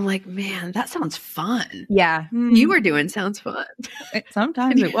 I'm like, man, that sounds fun. Yeah. You were doing sounds fun.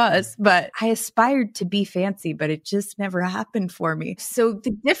 Sometimes it was, but I aspired to be fancy, but it just never happened for me. So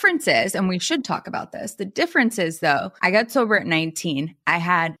the difference is, and we should talk about this, the difference is though, I got sober at 19. I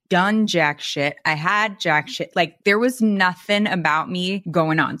had done jack shit. I had jack shit. Like there was nothing about me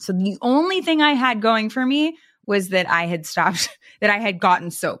going on. So the only thing I had going for me was that I had stopped, that I had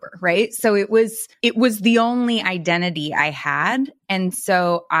gotten sober, right? So it was the only identity I had. And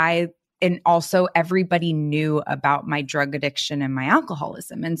so and also everybody knew about my drug addiction and my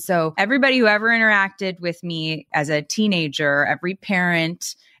alcoholism. And so everybody who ever interacted with me as a teenager, every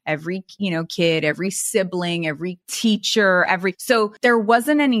parent, every, kid, every sibling, every teacher, so there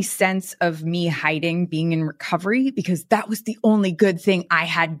wasn't any sense of me hiding being in recovery because that was the only good thing I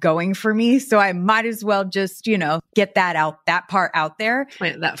had going for me. So I might as well just, get that part out there.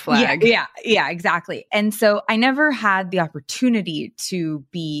 Plant that flag. Yeah, exactly. And so I never had the opportunity to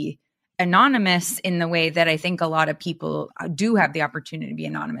be anonymous in the way that I think a lot of people do have the opportunity to be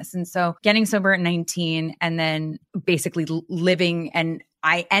anonymous. And so getting sober at 19 and then basically living, and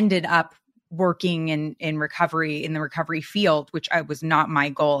I ended up working in recovery, in the recovery field, which was not my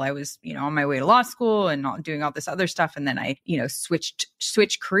goal. I was, on my way to law school and doing all this other stuff. And then I,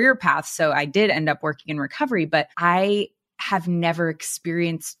 switched career paths. So I did end up working in recovery, but I have never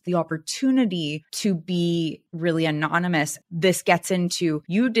experienced the opportunity to be really anonymous. This gets into,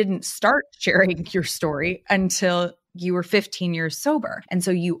 you didn't start sharing your story until you were 15 years sober. And so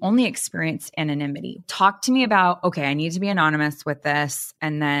you only experienced anonymity. Talk to me about, okay, I need to be anonymous with this.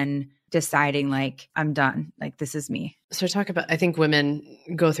 And then deciding like, I'm done, like this is me. So I think women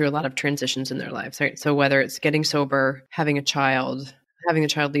go through a lot of transitions in their lives, right? So whether it's getting sober, having a child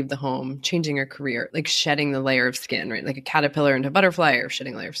leave the home, changing her career, like shedding the layer of skin, right? Like a caterpillar into a butterfly or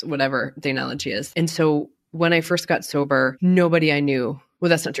shedding layers, whatever the analogy is. And so when I first got sober, nobody I knew, well,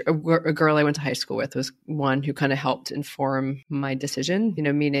 that's not true. A girl I went to high school with was one who kind of helped inform my decision,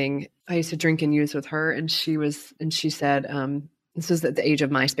 meaning I used to drink and use with her. And she said, this was at the age of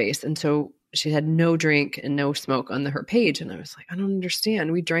MySpace. And so she had no drink and no smoke on her page. And I was like, I don't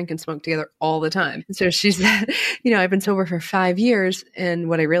understand. We drank and smoked together all the time. And so she said, I've been sober for 5 years. And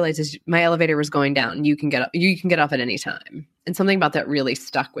what I realized is my elevator was going down. You can get off at any time. And something about that really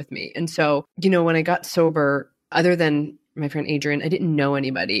stuck with me. And so, when I got sober, other than my friend Adrian, I didn't know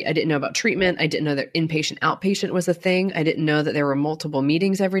anybody. I didn't know about treatment. I didn't know that inpatient, outpatient was a thing. I didn't know that there were multiple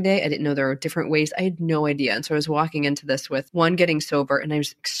meetings every day. I didn't know there were different ways. I had no idea. And so I was walking into this with one, getting sober, and I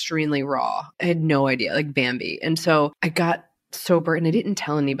was extremely raw. I had no idea, like Bambi. And so I got sober and I didn't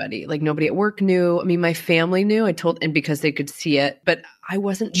tell anybody. Like nobody at work knew. I mean, my family knew. And because they could see it, but I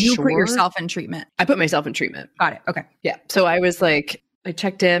wasn't sure. You put yourself in treatment. I put myself in treatment. Got it. Okay. Yeah. So I was like, I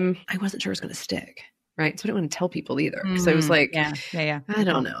checked in. I wasn't sure it was going to stick. Right. So I didn't want to tell people either. So I was like, yeah. I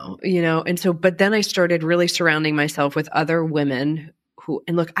don't know, And so, but then I started really surrounding myself with other women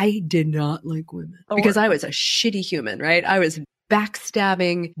and look, I did not like women because I was a shitty human, right? I was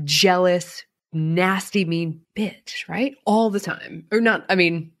backstabbing, jealous, nasty, mean bitch, right? All the time. Or not,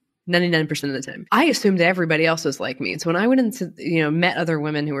 99% of the time. I assumed that everybody else was like me. And so when I went into, met other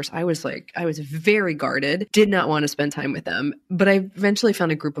women I was very guarded, did not want to spend time with them. But I eventually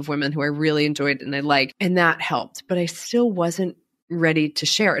found a group of women who I really enjoyed and I liked, and that helped. But I still wasn't ready to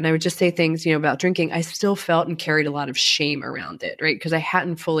share. And I would just say things, about drinking. I still felt and carried a lot of shame around it, right? Because I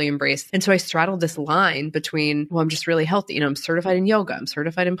hadn't fully embraced. And so I straddled this line between, well, I'm just really healthy. I'm certified in yoga. I'm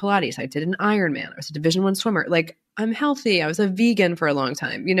certified in Pilates. I did an Ironman. I was a Division I swimmer. Like I'm healthy. I was a vegan for a long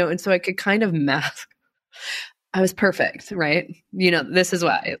time, and so I could kind of mask I was perfect, right? This is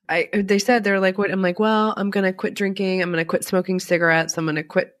why they said, they're like, what? I'm like, well, I'm going to quit drinking. I'm going to quit smoking cigarettes. I'm going to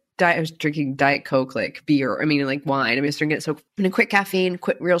quit I was drinking Diet Coke, like beer. I mean, like wine. I was drinking it. So I'm going to quit caffeine,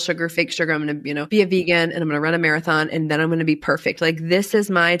 quit real sugar, fake sugar. I'm going to, be a vegan, and I'm going to run a marathon, and then I'm going to be perfect. Like, this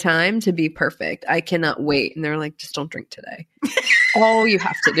is my time to be perfect. I cannot wait. And they're like, just don't drink today. All you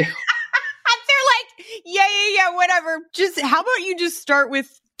have to do. They're like, yeah, whatever. Just, how about you just start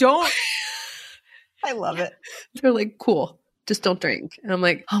with don't. I love it. They're like, cool. Just don't drink. And I'm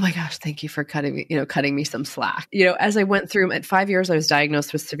like, oh my gosh, thank you for cutting me some slack. As I went through, at 5 years, I was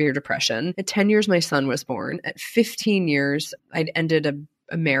diagnosed with severe depression. At 10 years, my son was born. At 15 years, I'd ended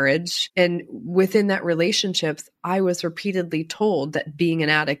a marriage. And within that relationship, I was repeatedly told that being an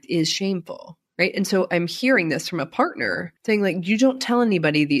addict is shameful. Right. And so I'm hearing this from a partner saying, like, you don't tell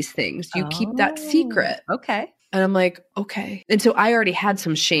anybody these things. You keep that secret. Okay. And I'm like, okay. And so I already had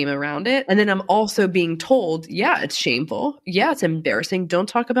some shame around it. And then I'm also being told, yeah, it's shameful. Yeah, it's embarrassing. Don't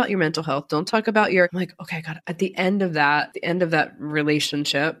talk about your mental health. Don't talk about I'm like, okay, God, at the end of that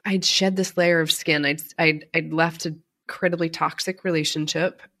relationship, I'd shed this layer of skin. I'd left an incredibly toxic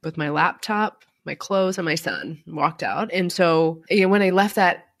relationship with my laptop, my clothes, and my son, walked out. And so when I left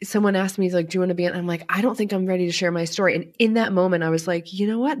that, someone asked me, like, do you want to be in? I'm like, I don't think I'm ready to share my story. And in that moment, I was like, you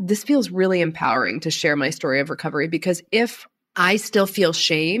know what? This feels really empowering to share my story of recovery, because if I still feel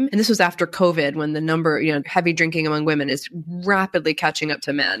shame, and this was after COVID, when the number, heavy drinking among women is rapidly catching up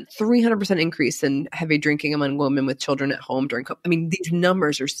to men, 300% increase in heavy drinking among women with children at home during COVID. I mean, these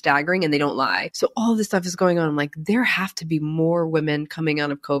numbers are staggering and they don't lie. So all this stuff is going on. I'm like, there have to be more women coming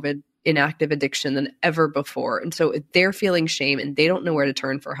out of COVID in active addiction than ever before. And so if they're feeling shame and they don't know where to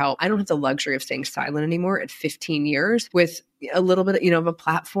turn for help, I don't have the luxury of staying silent anymore at 15 years with a little bit, of a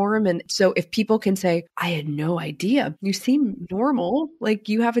platform. And so if people can say, I had no idea, you seem normal, like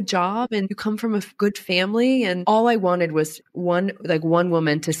you have a job and you come from a good family. And all I wanted was one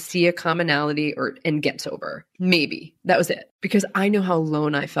woman to see a commonality and get sober. Maybe that was it, because I know how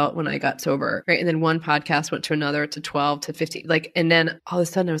alone I felt when I got sober. Right. And then one podcast went to another, to 12 to 15, and then all of a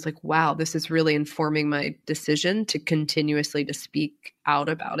sudden I was like, wow, this is really informing my decision to continuously to speak out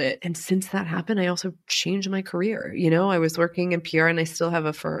about it. And since that happened, I also changed my career. I was working in PR, and I still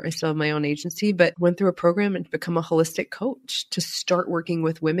have my own agency, but went through a program and become a holistic coach to start working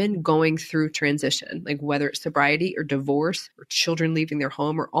with women going through transition, like whether it's sobriety or divorce or children leaving their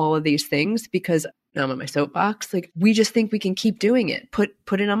home or all of these things, because now I'm on my soapbox. Like, we just think we can keep doing it. Put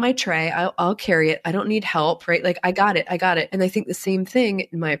it on my tray. I'll carry it. I don't need help, right? Like, I got it. And I think the same thing,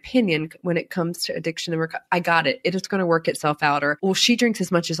 in my opinion, when it comes to addiction and I got it. It is going to work itself out. Or, well, she drinks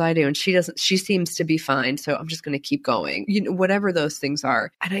as much as I do and she doesn't, she seems to be fine. So I'm just going to keep going. Whatever those things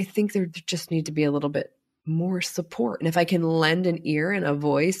are. And I think there just need to be a little bit more support. And if I can lend an ear and a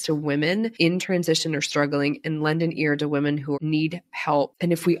voice to women in transition or struggling, and lend an ear to women who need help.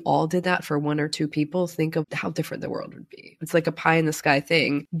 And if we all did that for one or two people, think of how different the world would be. It's like a pie in the sky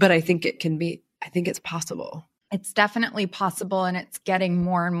thing, but I think it's possible. It's definitely possible, and it's getting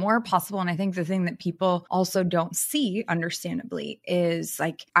more and more possible. And I think the thing that people also don't see, understandably, is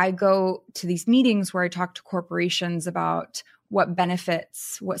like, I go to these meetings where I talk to corporations about what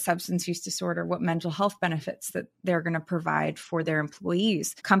benefits, what substance use disorder, what mental health benefits that they're going to provide for their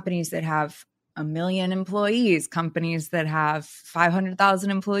employees. Companies that have 1 million employees, companies that have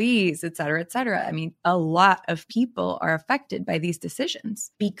 500,000 employees, et cetera, et cetera. I mean, a lot of people are affected by these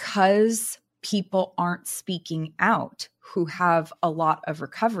decisions because people aren't speaking out who have a lot of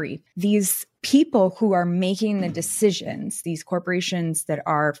recovery. These people who are making the decisions, these corporations that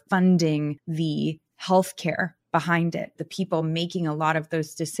are funding the healthcare behind it, the people making a lot of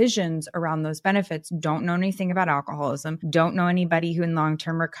those decisions around those benefits don't know anything about alcoholism, don't know anybody who in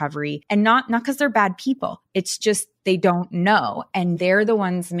long-term recovery, and not because they're bad people. It's just they don't know, and they're the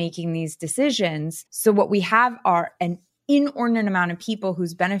ones making these decisions. So what we have are an inordinate amount of people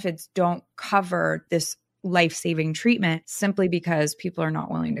whose benefits don't cover this life-saving treatment simply because people are not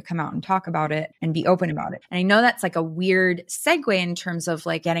willing to come out and talk about it and be open about it. And I know that's like a weird segue in terms of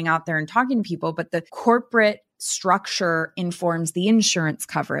like getting out there and talking to people, but the corporate structure informs the insurance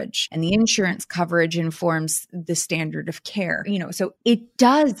coverage, and the insurance coverage informs the standard of care. So it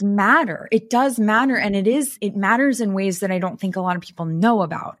does matter. It does matter. And it matters in ways that I don't think a lot of people know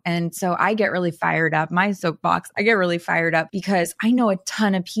about. And so I get really fired up. My soapbox, I get really fired up because I know a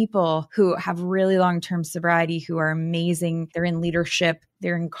ton of people who have really long-term sobriety who are amazing. They're in leadership.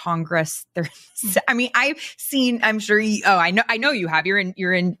 They're in Congress. I'm sure I know you have. You're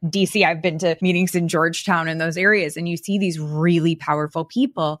in DC. I've been to meetings in Georgetown and those areas, and you see these really powerful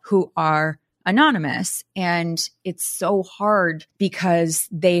people who are anonymous. And it's so hard because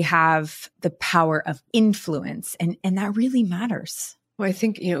they have the power of influence, and that really matters. Well, I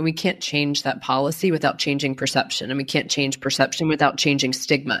think, we can't change that policy without changing perception. And we can't change perception without changing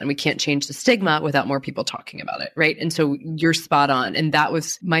stigma. And we can't change the stigma without more people talking about it. Right. And so you're spot on. And that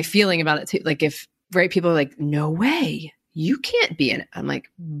was my feeling about it too. Like if, right, people are like, no way, you can't be in it. I'm like,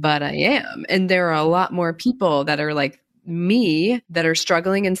 but I am. And there are a lot more people that are like me that are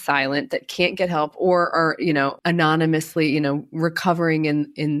struggling in silent, that can't get help, or are, anonymously, recovering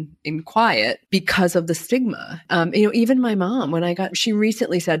in quiet because of the stigma. Even my mom, she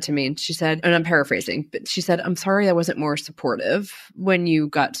recently said to me, and she said, and I'm paraphrasing, but she said, I'm sorry I wasn't more supportive when you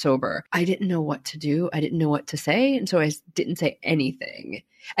got sober. I didn't know what to do. I didn't know what to say. And so I didn't say anything.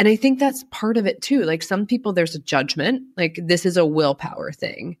 And I think that's part of it too. Like some people, there's a judgment, like this is a willpower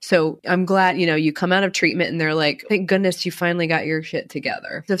thing. So I'm glad, you come out of treatment and they're like, thank goodness you finally got your shit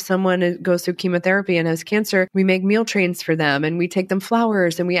together. If someone goes through chemotherapy and has cancer, we make meal trains for them and we take them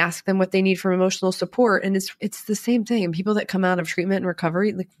flowers and we ask them what they need for emotional support. And it's the same thing. And people that come out of treatment and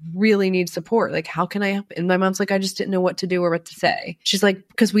recovery, like really need support. Like, how can I help? And my mom's like, I just didn't know what to do or what to say. She's like,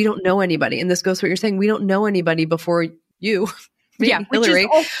 because we don't know anybody. And this goes to what you're saying. We don't know anybody before you. Yeah, which Hilary. is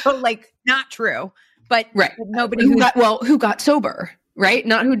also like not true, but right. Nobody who got sober, right?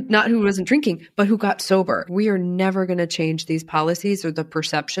 Not who wasn't drinking, but who got sober. We are never going to change these policies or the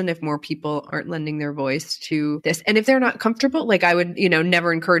perception if more people aren't lending their voice to this. And if they're not comfortable, like I would,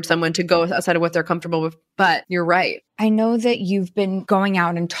 never encourage someone to go outside of what they're comfortable with. But you're right. I know that you've been going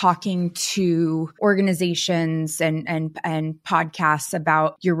out and talking to organizations and podcasts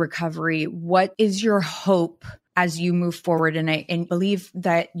about your recovery. What is your hope as you move forward? And I believe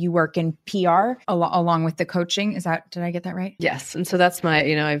that you work in PR along with the coaching. Did I get that right? Yes. And so that's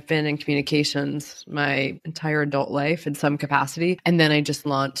I've been in communications my entire adult life in some capacity. And then I just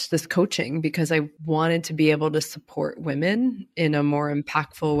launched this coaching because I wanted to be able to support women in a more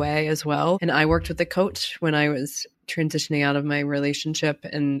impactful way as well. And I worked with a coach when I was transitioning out of my relationship.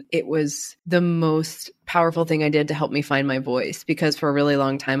 And it was the most powerful thing I did to help me find my voice, because for a really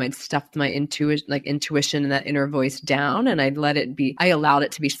long time, I'd stuffed my intuition and that inner voice down, and I allowed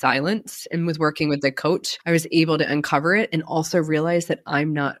it to be silenced. And with working with the coach, I was able to uncover it and also realize that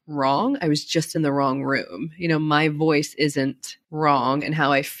I'm not wrong. I was just in the wrong room. My voice isn't wrong and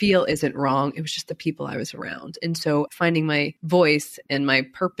how I feel isn't wrong. It was just the people I was around. And so finding my voice and my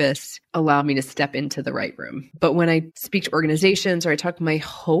purpose allowed me to step into the right room. But when I speak to organizations or I talk, my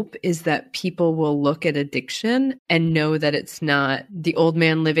hope is that people will look at addiction and know that it's not the old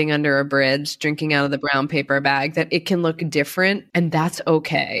man living under a bridge, drinking out of the brown paper bag, that it can look different and that's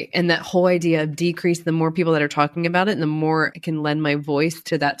okay. And that whole idea of decrease, the more people that are talking about it and the more I can lend my voice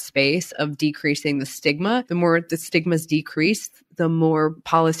to that space of decreasing the stigma, the more the stigma's decreased, the more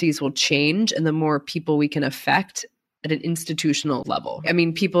policies will change and the more people we can affect at an institutional level. I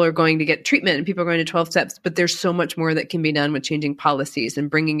mean, people are going to get treatment and people are going to 12 steps, but there's so much more that can be done with changing policies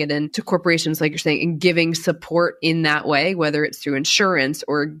and bringing it into corporations, like you're saying, and giving support in that way, whether it's through insurance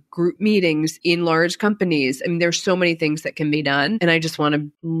or group meetings in large companies. I mean, there's so many things that can be done. And I just want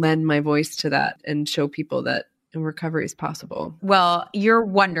to lend my voice to that and show people that and recovery is possible. Well, you're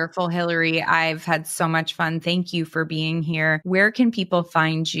wonderful, Hilary. I've had so much fun. Thank you for being here. Where can people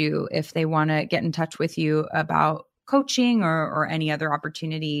find you if they want to get in touch with you about coaching or any other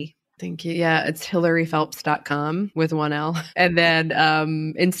opportunity? Thank you. Yeah, it's hilaryphelps.com with one L. And then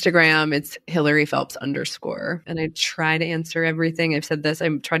Instagram, it's Hilary Phelps _. And I try to answer everything. I've said this, I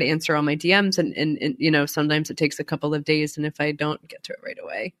try to answer all my DMs and sometimes it takes a couple of days. And if I don't get to it right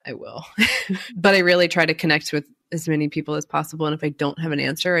away, I will. But I really try to connect with as many people as possible. And if I don't have an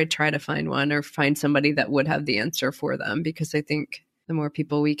answer, I try to find one or find somebody that would have the answer for them, because I think the more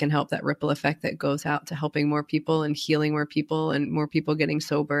people we can help, that ripple effect that goes out to helping more people and healing more people and more people getting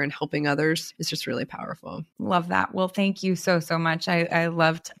sober and helping others is just really powerful. Love that. Well, thank you so much. I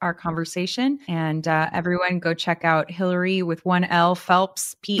loved our conversation. And everyone go check out Hilary with one L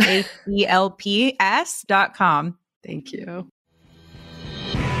Phelps, PHELPS.com. Thank you.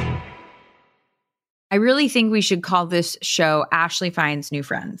 I really think we should call this show Ashley Finds New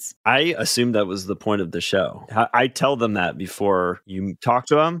Friends. I assumed that was the point of the show. I tell them that before you talk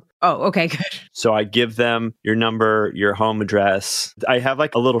to them. Oh, okay, good. So I give them your number, your home address. I have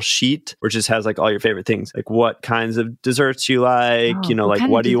like a little sheet which just has like all your favorite things, like what kinds of desserts you like,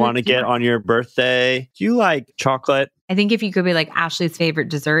 what do you want to get on your birthday? Do you like chocolate? I think if you could be like Ashley's favorite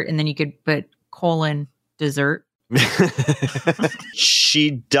dessert, and then you could put : dessert. She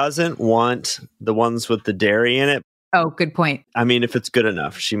doesn't want the ones with the dairy in it. Oh, good point. I mean, if it's good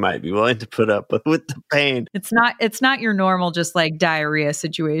enough, she might be willing to put up with the pain. It's not your normal just like diarrhea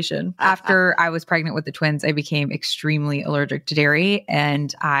situation. After I was pregnant with the twins, I became extremely allergic to dairy.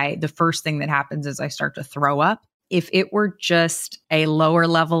 And the first thing that happens is I start to throw up. If it were just a lower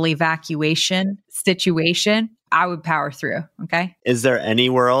level evacuation situation, I would power through. Okay. Is there any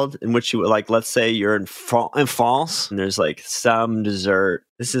world in which you would, like, let's say you're in France and there's like some dessert.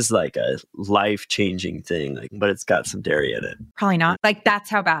 This is like a life-changing thing, like, but it's got some dairy in it. Probably not. Like, that's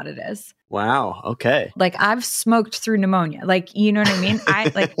how bad it is. Wow. Okay. Like, I've smoked through pmeumonia. Like, you know what I mean?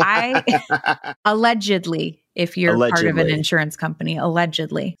 I allegedly, if you're part of an insurance company,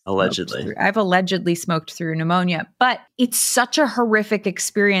 allegedly, I've allegedly smoked through pneumonia, but it's such a horrific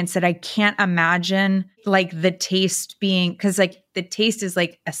experience that I can't imagine like the taste being, because like the taste is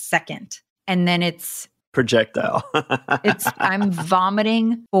like a second and then it's projectile. I'm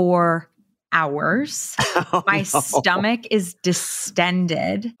vomiting for hours. Oh, My stomach is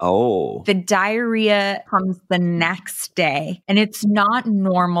distended. Oh. The diarrhea comes the next day, and it's not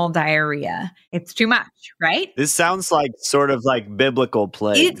normal diarrhea. It's too much, right? This sounds like sort of like biblical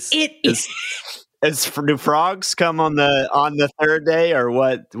plagues. Do frogs come on the third day, or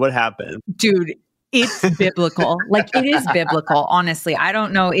what happened? Dude, it's biblical. Like, it is biblical, honestly. I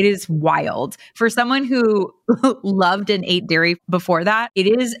don't know. It is wild. For someone who loved and ate dairy before that, it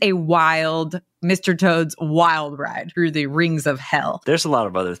is a wild, Mr. Toad's wild ride through the rings of hell. There's a lot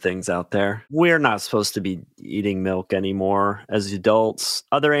of other things out there. We're not supposed to be eating milk anymore as adults.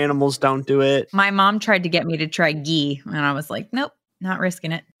 Other animals don't do it. My mom tried to get me to try ghee, and I was like, nope. Not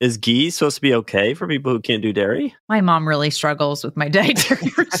risking it. Is ghee supposed to be okay for people who can't do dairy? My mom really struggles with my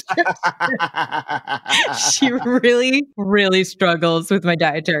dietary restrictions. She really, really struggles with my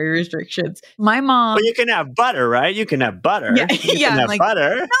dietary restrictions. My mom... Well, you can have butter, right? You can have butter. Yeah, you can have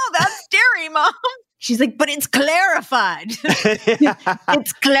butter. No, that's dairy, Mom. She's like, but it's clarified.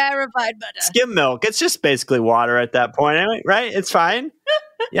 It's clarified butter. Skim milk. It's just basically water at that point, right? It's fine.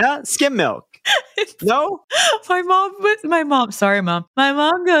 Yeah, skim milk. No? My mom, sorry, Mom. My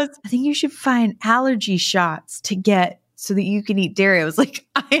mom goes, I think you should find allergy shots to get so that you can eat dairy. I was like,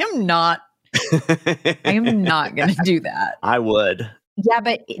 I am not going to do that. I would. Yeah,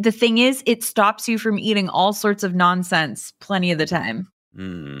 but the thing is, it stops you from eating all sorts of nonsense plenty of the time.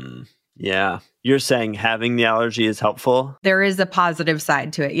 Yeah. You're saying having the allergy is helpful? There is a positive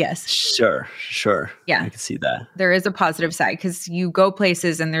side to it, yes. Sure. Yeah. I can see that. There is a positive side because you go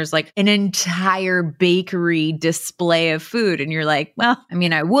places and there's like an entire bakery display of food and you're like, well, I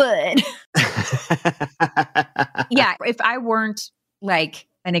mean, I would. Yeah, if I weren't like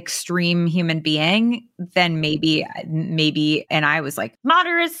an extreme human being, then maybe, and I was like,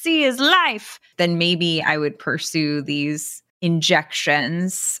 moderacy is life, then maybe I would pursue these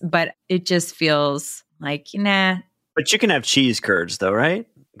injections, but it just feels like, nah. But you can have cheese curds though, right?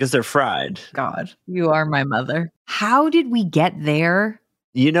 Because they're fried. God, you are my mother. How did we get there?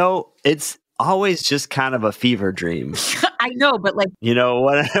 You know, it's always just kind of a fever dream. I know, but like, you know,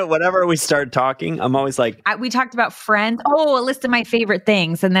 whenever we start talking, I'm always like, we talked about Friends. Oh, a list of my favorite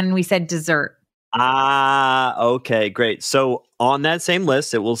things. And then we said dessert. Okay, great. So on that same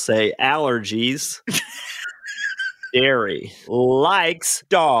list, it will say allergies. Dairy, likes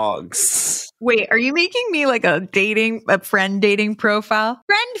dogs. Wait, are you making me like a friend dating profile?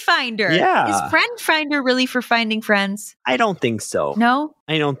 Friend Finder. Yeah. Is Friend Finder really for finding friends? I don't think so. No?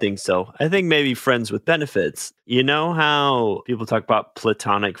 I don't think so. I think maybe friends with benefits. You know how people talk about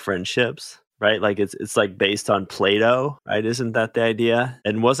platonic friendships? Right? Like it's like based on Plato, right? Isn't that the idea?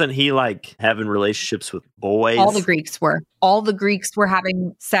 And wasn't he like having relationships with boys? All the Greeks were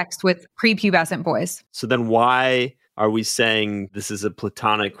having sex with prepubescent boys. So then why are we saying this is a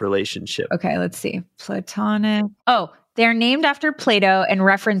platonic relationship? Okay, let's see. Platonic. Oh, they're named after Plato and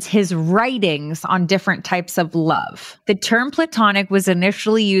reference his writings on different types of love. The term platonic was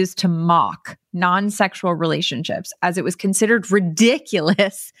initially used to mock non-sexual relationships, as it was considered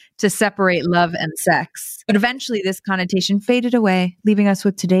ridiculous to separate love and sex. But eventually this connotation faded away, leaving us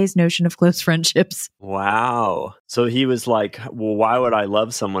with today's notion of close friendships. Wow. So he was like, well, why would I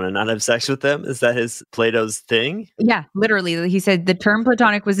love someone and not have sex with them? Is that his Plato's thing? Yeah, literally. He said the term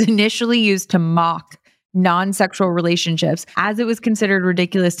platonic was initially used to mock non-sexual relationships, as it was considered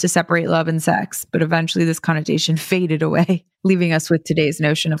ridiculous to separate love and sex. But eventually this connotation faded away, leaving us with today's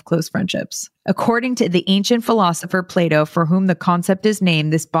notion of close friendships. According to the ancient philosopher Plato, for whom the concept is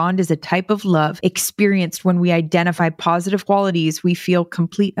named, this bond is a type of love experienced when we identify positive qualities we feel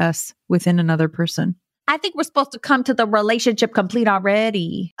complete us within another person. I think we're supposed to come to the relationship complete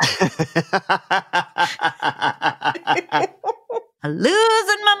already. I'm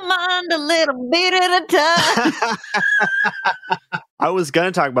losing my mind a little bit at a time. I was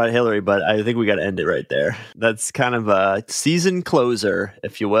going to talk about Hilary, but I think we got to end it right there. That's kind of a season closer,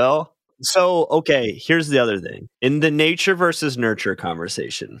 if you will. So, okay, here's the other thing. In the nature versus nurture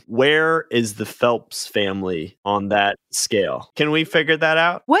conversation, where is the Phelps family on that scale? Can we figure that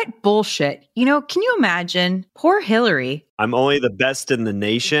out? What bullshit. You know, can you imagine? Poor Hilary. I'm only the best in the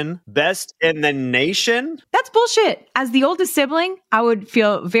nation. Best in the nation? That's bullshit. As the oldest sibling, I would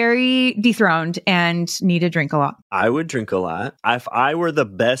feel very dethroned and need to drink a lot. I would drink a lot. If I were the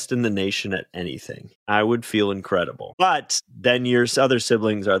best in the nation at anything, I would feel incredible. But then your other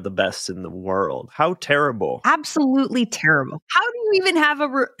siblings are the best in the world. How terrible. Absolutely terrible. How do you even have a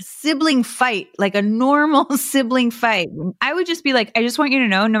sibling fight, like a normal sibling fight? I would just be like, I just want you to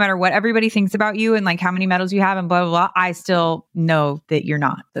know, no matter what everybody thinks about you and like how many medals you have and blah, blah, blah, I still know that you're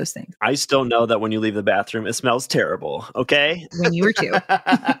not those things. I still know that when you leave the bathroom, it smells terrible. Okay. When you were 2,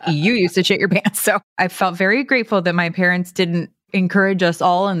 you used to shit your pants. So I felt very grateful that my parents didn't encourage us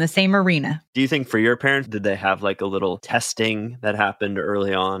all in the same arena. Do you think for your parents, did they have like a little testing that happened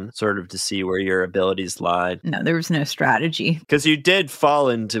early on, sort of to see where your abilities lied? No, there was no strategy. Because you did fall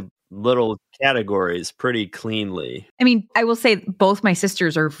into little categories pretty cleanly. I mean, I will say both my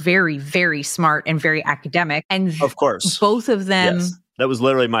sisters are very, very smart and very academic. And of course, both of them... Yes. That was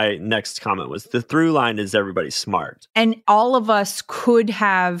literally my next comment was the through line is everybody's smart. And all of us could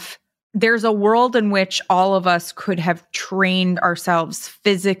have... There's a world in which all of us could have trained ourselves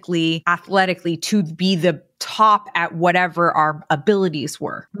physically, athletically to be the top at whatever our abilities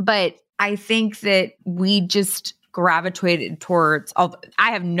were. But I think that we just gravitated towards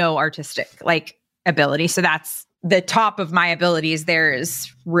I have no artistic ability. So that's the top of my abilities there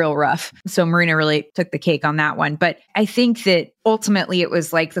is real rough. So Marina really took the cake on that one. But I think that ultimately it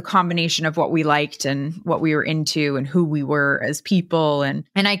was like the combination of what we liked and what we were into and who we were as people. And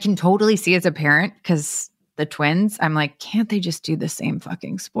I can totally see as a parent, because the twins, I'm like, can't they just do the same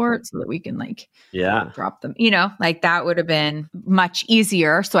fucking sport so that we can drop them? That would have been much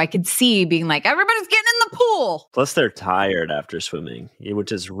easier. So I could see being like, everybody's getting in the pool. Plus they're tired after swimming,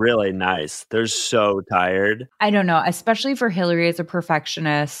 which is really nice. They're so tired. I don't know, especially for Hilary as a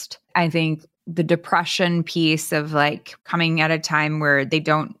perfectionist. I think the depression piece of coming at a time where they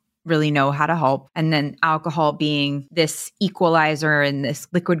don't really know how to help. And then alcohol being this equalizer and this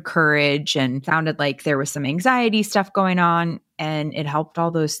liquid courage, and sounded like there was some anxiety stuff going on, and it helped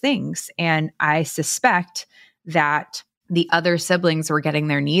all those things. And I suspect that the other siblings were getting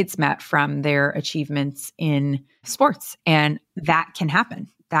their needs met from their achievements in sports. And that can happen.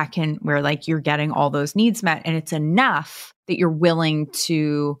 Where you're getting all those needs met, and it's enough that you're willing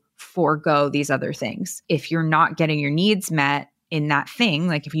to forego these other things. If you're not getting your needs met in that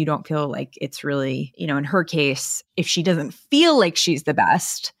thing, if you don't feel like it's really, in her case, if she doesn't feel like she's the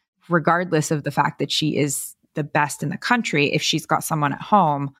best, regardless of the fact that she is the best in the country, if she's got someone at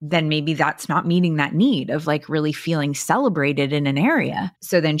home, then maybe that's not meeting that need of really feeling celebrated in an area.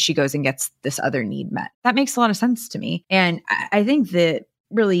 So then she goes and gets this other need met. That makes a lot of sense to me. And I think that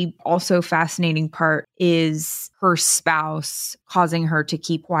really also fascinating part is her spouse causing her to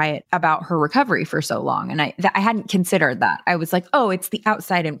keep quiet about her recovery for so long. And I hadn't considered that. I was like, oh, it's the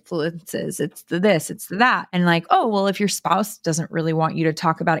outside influences. It's the this, it's the that. And oh, well, if your spouse doesn't really want you to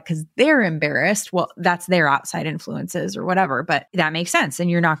talk about it because they're embarrassed, well, that's their outside influences or whatever. But that makes sense.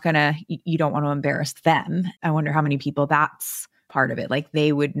 And you don't want to embarrass them. I wonder how many people that's part of it.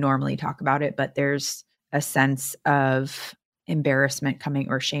 They would normally talk about it, but there's a sense of embarrassment coming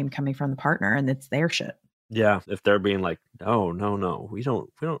or shame coming from the partner, and it's their shit. Yeah, if they're being like, no, we don't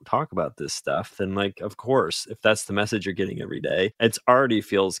talk about this stuff, then of course, if that's the message you're getting every day, it already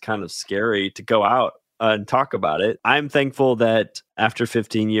feels kind of scary to go out and talk about it. I'm thankful that after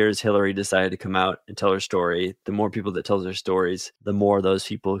 15 years, Hilary decided to come out and tell her story. The more people that tell their stories, the more those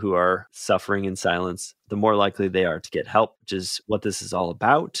people who are suffering in silence, the more likely they are to get help, which is what this is all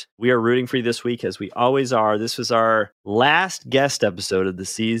about. We are rooting for you this week, as we always are. This was our last guest episode of the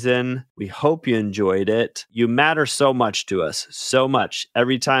season. We hope you enjoyed it. You matter so much to us, so much.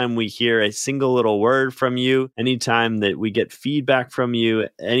 Every time we hear a single little word from you, anytime that we get feedback from you,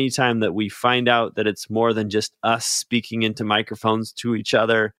 anytime that we find out that it's more than just us speaking into microphones to each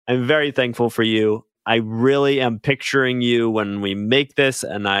other, I'm very thankful for you. I really am picturing you when we make this,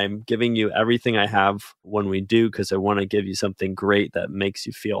 and I'm giving you everything I have when we do, because I want to give you something great that makes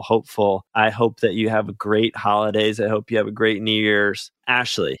you feel hopeful. I hope that you have a great holidays. I hope you have a great New Year's.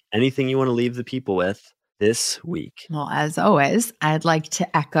 Ashley, anything you want to leave the people with this week? Well, as always, I'd like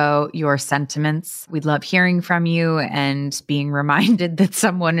to echo your sentiments. We love hearing from you and being reminded that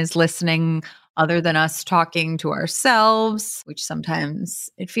someone is listening other than us talking to ourselves, which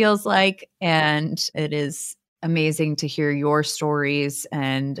sometimes it feels like. And it is amazing to hear your stories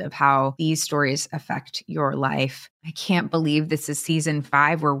and of how these stories affect your life. I can't believe this is season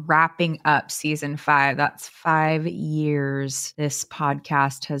 5. We're wrapping up season 5. That's 5 years this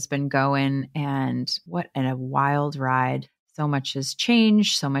podcast has been going, and what a wild ride. So much has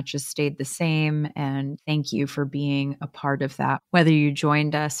changed, so much has stayed the same, and thank you for being a part of that. Whether you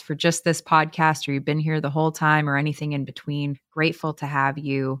joined us for just this podcast or you've been here the whole time or anything in between, grateful to have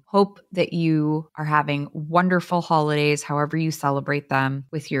you. Hope that you are having wonderful holidays, however you celebrate them,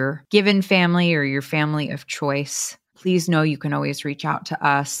 with your given family or your family of choice. Please know you can always reach out to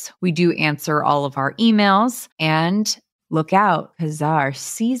us. We do answer all of our emails, and look out, because our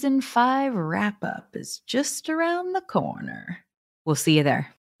season 5 wrap up is just around the corner. We'll see you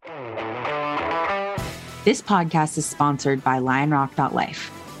there. This podcast is sponsored by LionRock.life.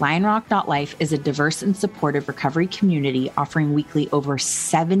 LionRock.life is a diverse and supportive recovery community offering weekly over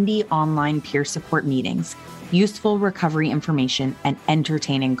 70 online peer support meetings, useful recovery information, and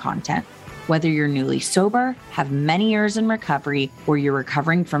entertaining content. Whether you're newly sober, have many years in recovery, or you're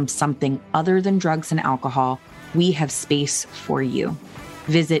recovering from something other than drugs and alcohol, we have space for you.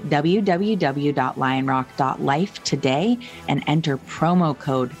 Visit www.lionrock.life today and enter promo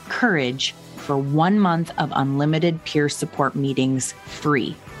code COURAGE for 1 month of unlimited peer support meetings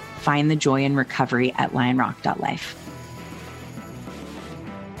free. Find the joy in recovery at lionrock.life.